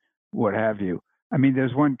and what have you. I mean,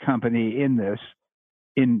 there's one company in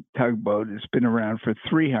Tugboat that's been around for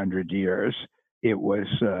 300 years. It was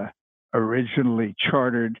originally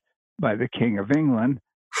chartered by the King of England,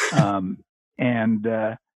 and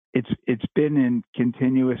it's been in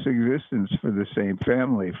continuous existence for the same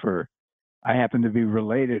family. I happen to be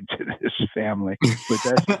related to this family,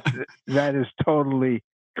 but that is totally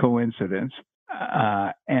coincidence,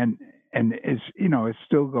 and it's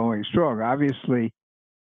still going strong. Obviously,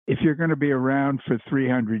 if you're going to be around for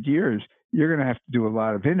 300 years, you're going to have to do a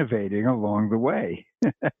lot of innovating along the way.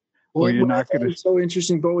 Well, you're not going to. So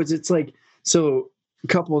interesting, Bo, is it's like, so a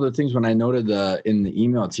couple of the things when I noted in the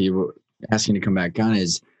email to you asking to come back on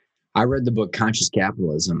is, I read the book Conscious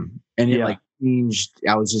Capitalism, and it changed.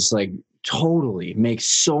 I was just like, totally makes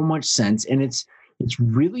so much sense, and it's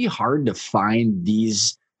really hard to find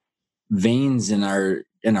these veins in our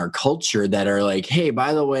culture that are like, hey,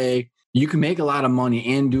 by the way, you can make a lot of money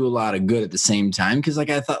and do a lot of good at the same time. Because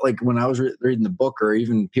I thought when I was reading the book, or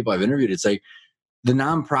even people I've interviewed, it's like the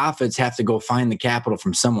nonprofits have to go find the capital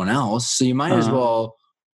from someone else. So you might as well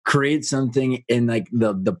create something in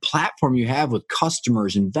the platform you have with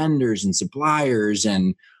customers and vendors and suppliers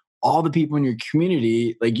and all the people in your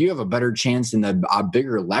community. Like, you have a better chance and a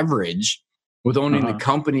bigger leverage with owning the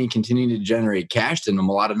company, continuing to generate cash than a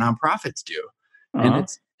lot of nonprofits do. And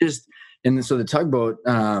it's just, and so the Tugboat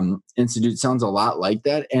Institute sounds a lot like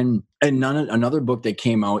that. And another book that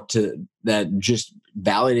came out that just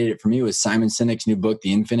validated it for me was Simon Sinek's new book,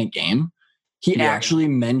 The Infinite Game. He actually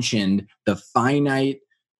mentioned the finite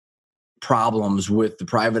problems with the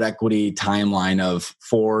private equity timeline of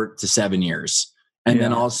 4 to 7 years. And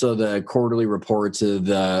then also the quarterly reports of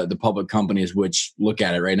the public companies, which look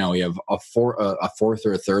at it right now. We have a fourth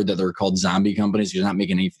or a third that they're called zombie companies. You're not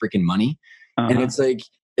making any freaking money. And it's like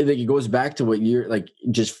it goes back to what you're like,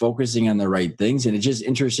 just focusing on the right things. And it's just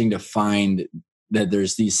interesting to find that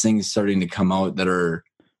there's these things starting to come out that are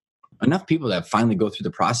enough people that finally go through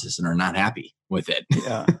the process and are not happy with it.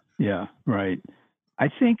 Yeah, right. I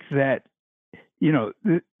think that,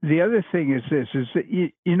 the other thing is this, is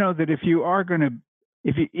that, that if you are going to,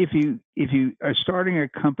 if you are starting a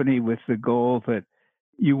company with the goal that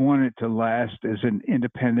you want it to last as an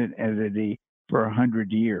independent entity for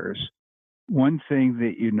 100 years, one thing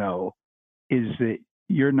that is that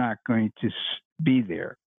you're not going to be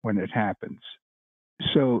there when it happens.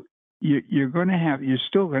 So you're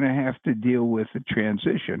still going to have to deal with the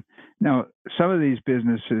transition. Now, some of these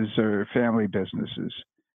businesses are family businesses,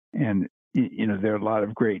 and there are a lot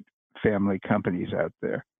of great family companies out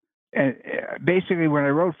there. And basically, when I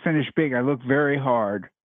wrote Finish Big, I looked very hard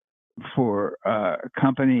for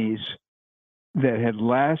companies that had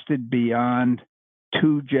lasted beyond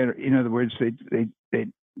in other words, they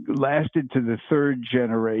lasted to the third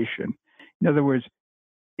generation. In other words,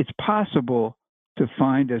 it's possible to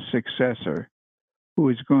find a successor who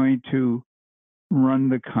is going to run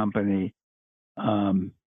the company.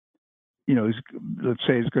 Let's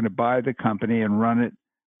say is going to buy the company and run it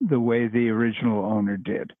the way the original owner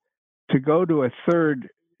did. To go to a third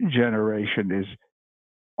generation is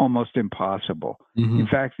almost impossible. In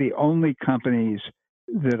fact, the only companies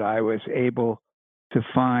that I was able to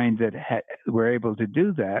find that were able to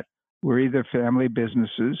do that were either family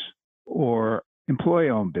businesses or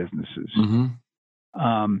employee-owned businesses.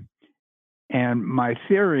 And my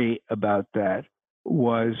theory about that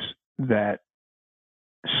was that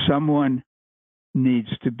someone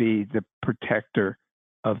needs to be the protector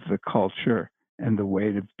of the culture and the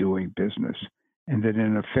way of doing business. And that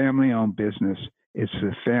in a family-owned business, it's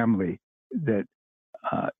the family that,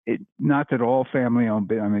 not that all family-owned,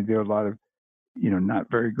 there are a lot of, not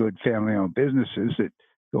very good family-owned businesses that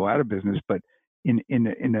go out of business, but in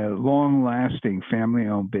a long-lasting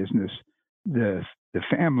family-owned business, the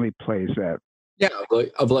family plays that. Yeah,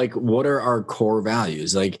 of what are our core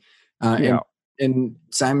values? And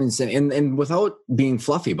Simon Sinek, and without being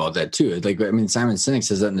fluffy about that too. Simon Sinek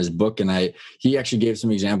says that in his book, and he actually gave some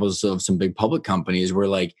examples of some big public companies where,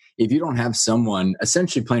 like, if you don't have someone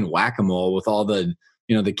essentially playing whack-a-mole with all the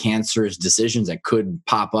the cancerous decisions that could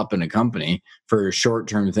pop up in a company for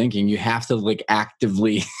short-term thinking, you have to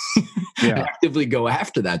actively go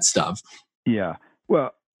after that stuff. Yeah.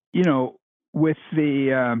 Well, with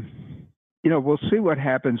the, we'll see what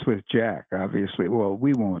happens with Jack, obviously. Well,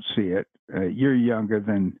 we won't see it. You're younger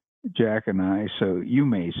than Jack and I, so you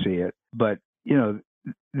may see it. But,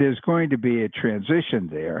 there's going to be a transition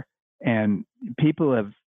there. And people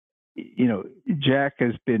have, Jack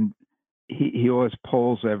has been, he always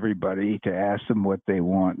polls everybody to ask them what they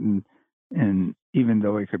want. And even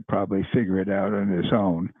though he could probably figure it out on his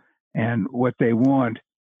own, and what they want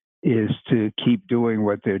is to keep doing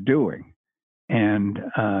what they're doing. And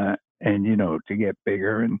to get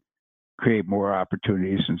bigger and create more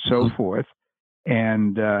opportunities and so forth.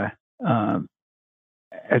 And at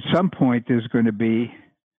some point, he's going to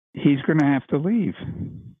have to leave.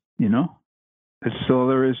 That's all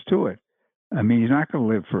there is to it. He's not going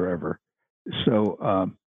to live forever. So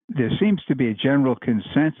there seems to be a general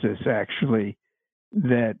consensus, actually,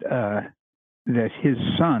 that his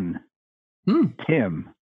son, Tim,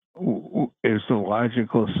 is the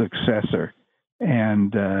logical successor.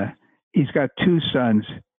 And he's got two sons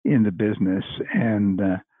in the business, and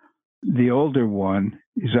the older one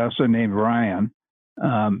is also named Ryan.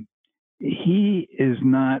 He has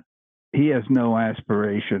no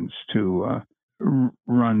aspirations to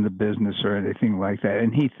run the business or anything like that.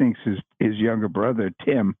 And he thinks his younger brother,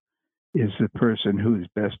 Tim, is the person who's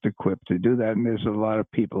best equipped to do that. And there's a lot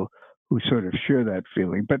of people who sort of share that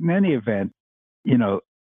feeling. But in any event,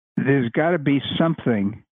 there's got to be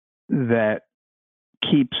something that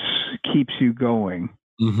keeps you going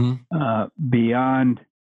beyond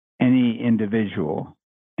any individual.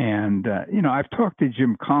 And I've talked to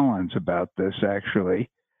Jim Collins about this, actually,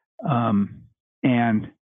 and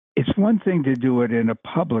it's one thing to do it in a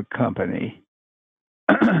public company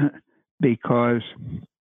because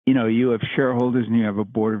you have shareholders and you have a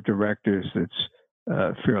board of directors that's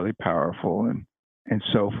fairly powerful and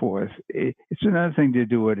so forth. It's another thing to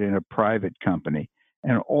do it in a private company,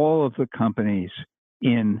 and all of the companies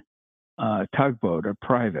in Tugboat are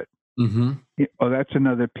private. Oh, that's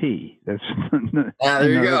another P. That's there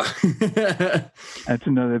you go. That's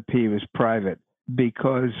another P, was private,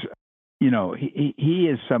 because he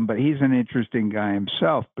is somebody. He's an interesting guy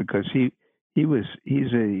himself because he's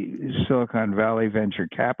a Silicon Valley venture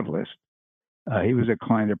capitalist. He was at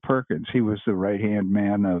Kleiner Perkins. He was the right hand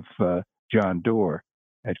man of John Doerr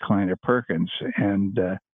at Kleiner Perkins, and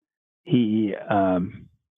he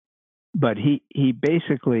but he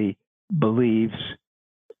basically believes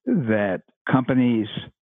that companies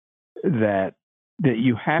that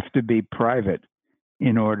you have to be private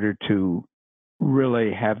in order to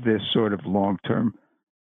really have this sort of long-term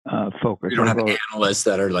focus. You don't have analysts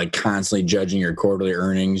that are like constantly judging your quarterly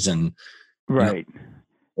earnings and right.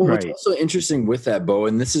 Well, right. what's also interesting with that, Bo,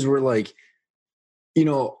 and this is where like,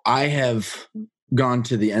 I have gone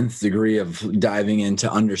to the nth degree of diving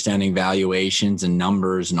into understanding valuations and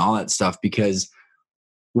numbers and all that stuff, because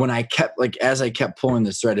when I kept as I kept pulling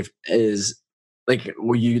this thread is like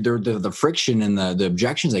the friction and the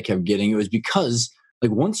objections I kept getting, it was because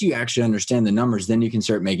like once you actually understand the numbers, then you can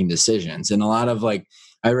start making decisions. And a lot of like,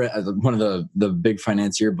 I read one of the big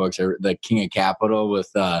financier books, The King of Capital, with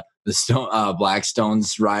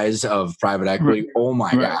Blackstone's rise of private equity. Right. Oh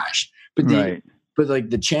my gosh! But like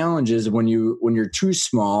the challenge is when you're too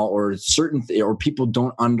small or or people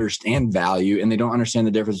don't understand value and they don't understand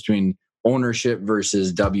the difference between ownership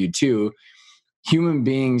versus W-2. Human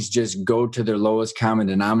beings just go to their lowest common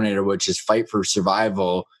denominator, which is fight for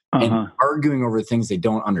survival. And arguing over things they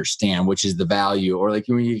don't understand, which is the value. Or like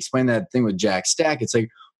when you explain that thing with Jack Stack, it's like,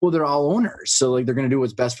 well, they're all owners. So like they're going to do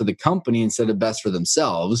what's best for the company instead of best for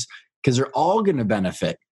themselves, because they're all going to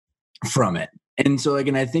benefit from it. And so like,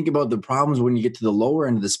 and I think about the problems when you get to the lower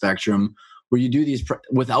end of the spectrum, where you do these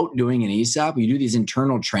without doing an ESOP, you do these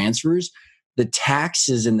internal transfers, the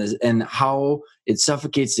taxes and how it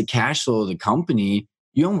suffocates the cash flow of the company,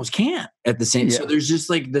 you almost can't at the same. Yeah. So there's just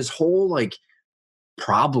like this whole like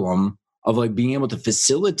problem of like being able to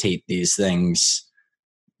facilitate these things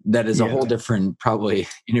that is a whole different probably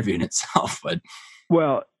interview in itself. But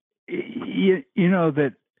well, you know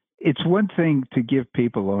that it's one thing to give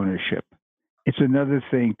people ownership, it's another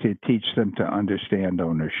thing to teach them to understand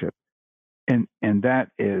ownership, and that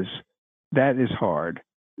is hard.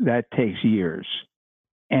 That takes years,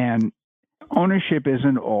 and ownership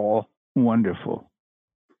isn't all wonderful.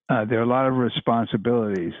 There are a lot of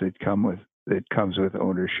responsibilities that comes with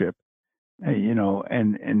ownership,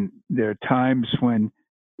 and there are times when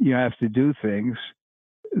you have to do things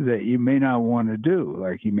that you may not want to do,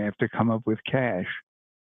 like you may have to come up with cash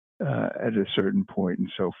at a certain point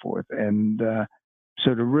and so forth. And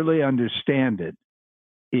so to really understand it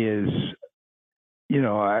is,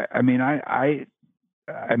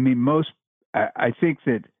 I think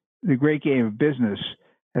that the great game of business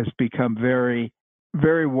has become very,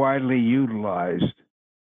 very widely utilized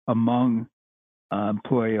among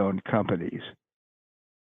employee-owned companies,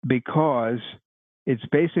 because it's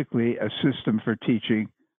basically a system for teaching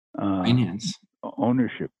finance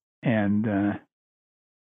ownership. And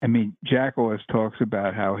Jack always talks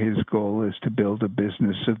about how his goal is to build a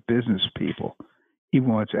business of business people. He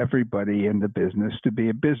wants everybody in the business to be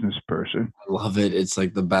a business person. I love it. It's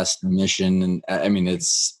like the best mission, and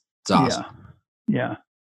it's awesome. Yeah.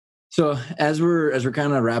 So as we're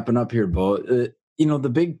kind of wrapping up here, Bo, the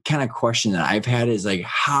big kind of question that I've had is like,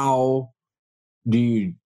 how do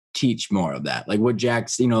you teach more of that? Like what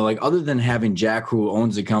Jack's, like other than having Jack who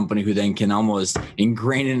owns a company who then can almost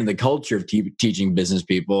ingrain into the culture of teaching business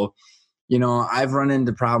people, I've run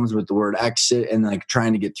into problems with the word exit and like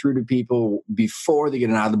trying to get through to people before they get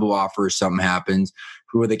an audible offer or something happens,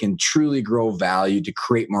 where they can truly grow value, to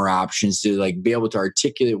create more options, to like be able to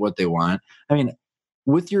articulate what they want.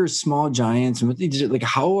 With your small giants and with these, like,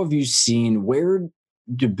 how have you seen, where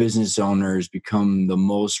do business owners become the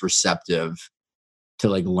most receptive to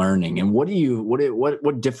like learning, and what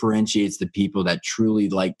differentiates the people that truly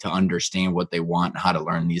like to understand what they want and how to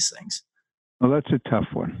learn these things? Well, that's a tough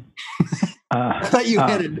one. I thought you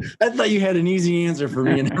had an easy answer for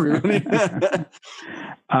me and everybody.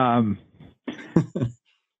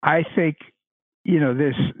 I think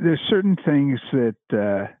there's certain things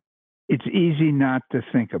that it's easy not to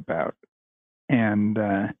think about, and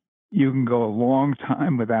you can go a long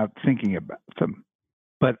time without thinking about them.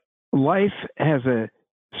 But life has a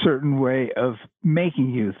certain way of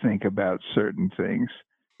making you think about certain things,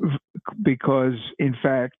 because in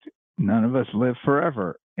fact, none of us live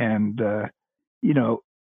forever. And,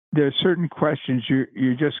 there are certain questions you're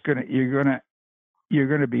going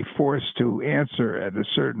to be forced to answer at a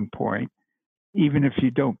certain point, even if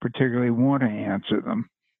you don't particularly want to answer them.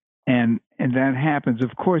 And that happens.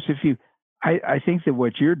 Of course, I think that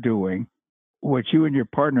what you're doing, what you and your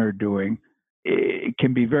partner are doing, it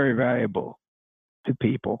can be very valuable to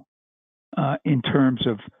people in terms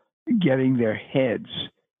of, getting their heads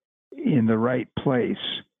in the right place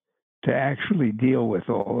to actually deal with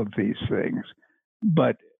all of these things.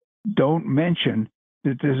 But don't mention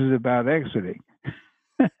that this is about exiting.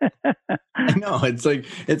 I know it's like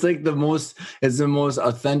the most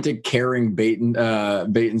authentic, caring bait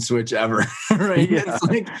and switch ever, right? Yeah.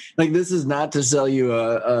 It's like this is not to sell you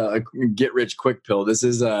a get rich quick pill. This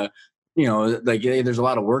is like, hey, there's a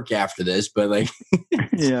lot of work after this, but like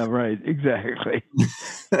Yeah, right, exactly.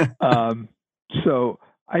 So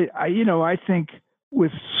I think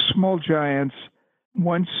with small giants,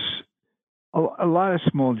 once a lot of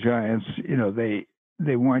small giants, they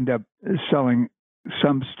wind up selling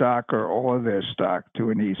some stock or all of their stock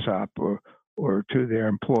to an ESOP or to their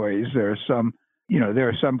employees. There are some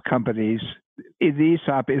companies. The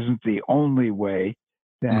ESOP isn't the only way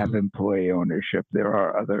to have employee ownership. There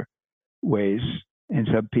are other ways, and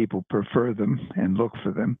some people prefer them and look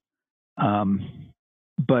for them.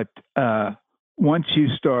 But once you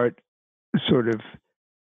start sort of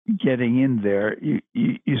getting in there,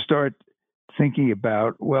 you start thinking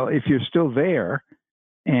about, well, if you're still there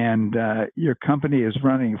and your company is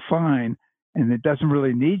running fine and it doesn't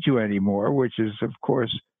really need you anymore, which is, of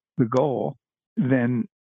course, the goal, then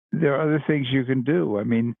there are other things you can do. I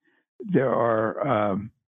mean, there's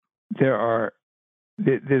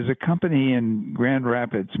a company in Grand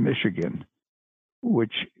Rapids, Michigan,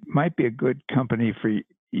 which might be a good company for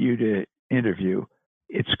you to interview.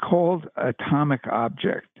 It's called Atomic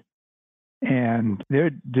Object, and their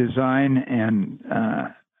design and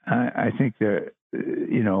I think they're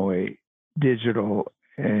a digital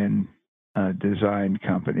and design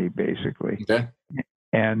company basically. Okay.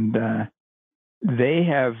 And they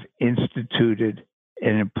have instituted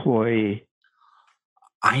an employee.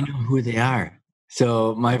 I know who they are.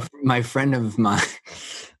 So my friend of mine,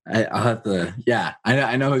 I'll have to. Yeah,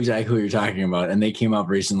 I know exactly who you're talking about, and they came up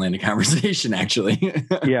recently in a conversation, actually.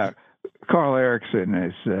 Yeah, Carl Erickson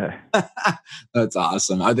is. That's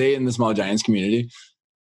awesome. Are they in the Small Giants community?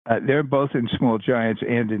 They're both in Small Giants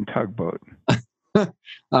and in Tugboat.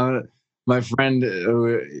 My friend,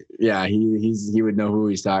 he would know who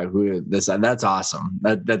he's talking. That's awesome.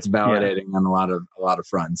 That's validating on a lot of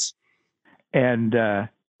fronts. And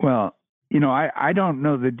well, I don't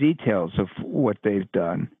know the details of what they've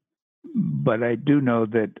done, but I do know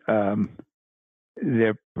that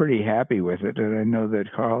they're pretty happy with it, and I know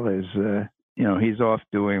that Carl is. He's off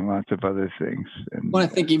doing lots of other things. And, well, I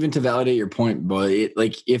think even to validate your point, but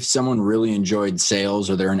like if someone really enjoyed sales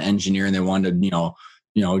or they're an engineer and they wanted to,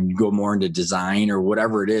 go more into design or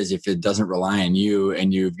whatever it is, if it doesn't rely on you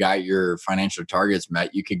and you've got your financial targets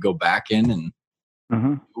met, you could go back in and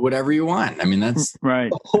whatever you want. I mean, that's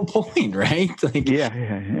right. The whole point, right? Like,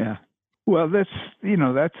 yeah. Well, that's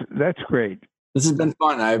great. This has been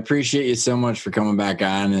fun. I appreciate you so much for coming back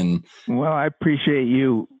on. And well, I appreciate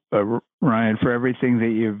you, Ryan, for everything that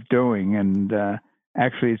you're doing. And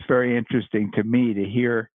actually, it's very interesting to me to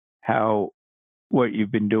hear how what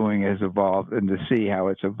you've been doing has evolved and to see how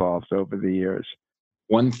it's evolved over the years.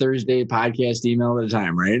 One Thursday podcast email at a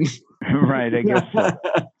time, right? Right.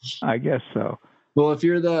 I guess so. Well, if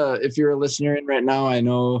you're a listener in right now, I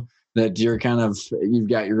know that you've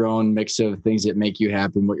got your own mix of things that make you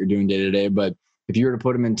happy and what you're doing day to day. But if you were to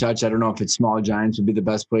put them in touch, I don't know if it's Small Giants would be the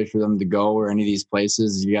best place for them to go or any of these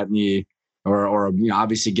places. You got any, or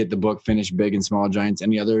obviously get the book, Finish Big and Small Giants.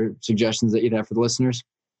 Any other suggestions that you'd have for the listeners?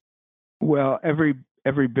 Well, every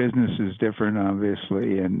business is different,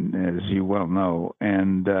 obviously, and as you well know.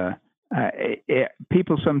 And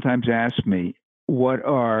people sometimes ask me, what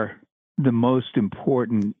are the most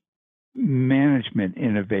important management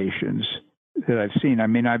innovations that I've seen? I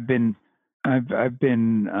mean, I've been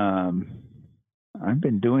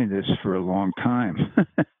doing this for a long time,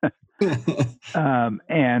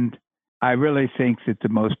 and I really think that the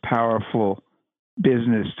most powerful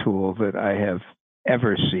business tool that I have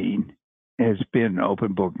ever seen has been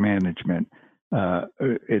open book management,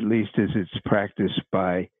 at least as it's practiced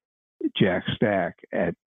by Jack Stack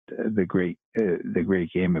at the great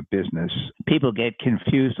game of business. People get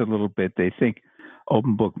confused a little bit. They think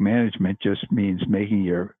open book management just means making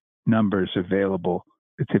your numbers available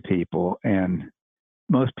to people, and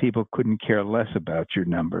most people couldn't care less about your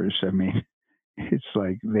numbers. I mean, it's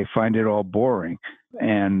like they find it all boring,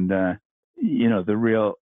 and the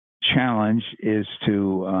real challenge is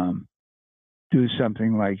to do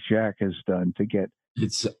something like Jack has done to get.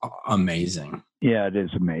 It's amazing. Yeah, it is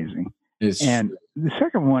amazing. And the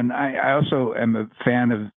second one, I also am a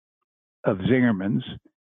fan of Zingerman's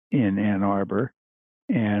in Ann Arbor,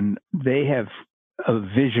 and they have a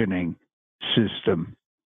visioning system,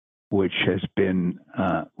 which has been,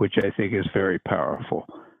 which I think is very powerful.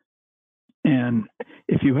 And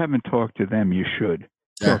if you haven't talked to them, you should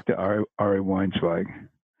talk to Ari Weinzweig.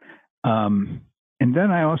 And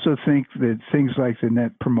then I also think that things like the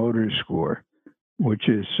Net Promoter Score, which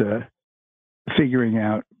is figuring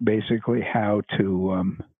out basically how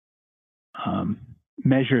to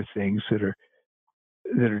measure things that are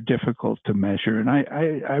difficult to measure, and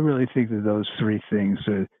I really think that those three things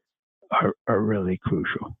are really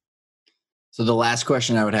crucial. So the last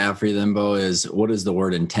question I would have for you then, Bo, is what does the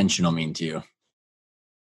word intentional mean to you?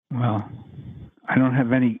 Well, I don't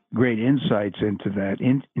have any great insights into that.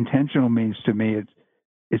 Intentional means to me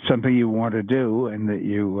it's something you want to do and that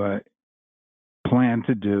you plan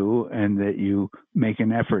to do and that you make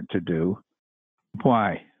an effort to do.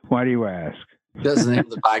 Why? Why do you ask? That's the name of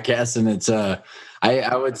the podcast, and it's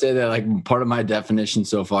I would say that like part of my definition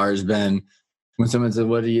so far has been when someone says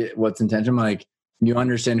what's intentional, I'm like, you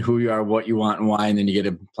understand who you are, what you want, and why, and then you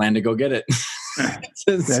get a plan to go get it. That's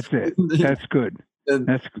it. That's good.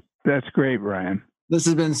 That's great, Ryan. This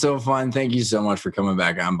has been so fun. Thank you so much for coming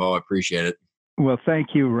back on, Bo. I appreciate it. Well,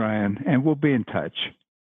 thank you, Ryan, and we'll be in touch.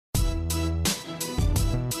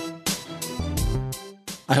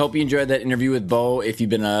 I hope you enjoyed that interview with Bo. If you've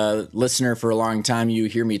been a listener for a long time, you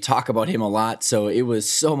hear me talk about him a lot. So it was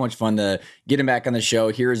so much fun to get him back on the show,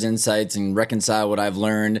 hear his insights, and reconcile what I've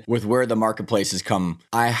learned with where the marketplace has come.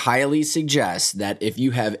 I highly suggest that if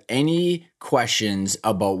you have any questions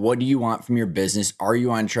about what do you want from your business, are you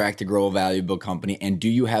on track to grow a valuable company, and do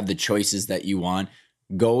you have the choices that you want,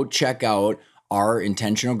 go check out our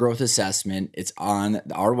intentional growth assessment. It's on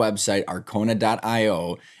our website,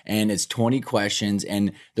 arkona.io, and it's 20 questions,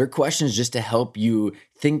 and they're questions just to help you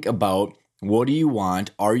think about what do you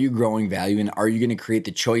want, are you growing value, and are you going to create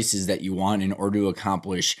the choices that you want in order to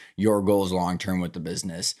accomplish your goals long-term with the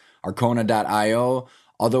business. arkona.io.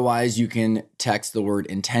 Otherwise, you can text the word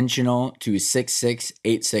intentional to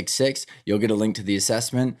 66866. You'll get a link to the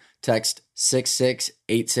assessment. Text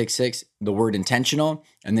 66866, the word intentional,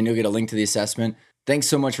 and then you'll get a link to the assessment. Thanks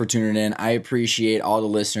so much for tuning in. I appreciate all the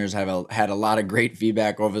listeners. I've had a lot of great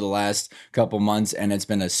feedback over the last couple months, and it's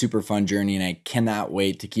been a super fun journey, and I cannot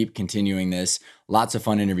wait to keep continuing this. Lots of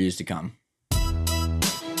fun interviews to come.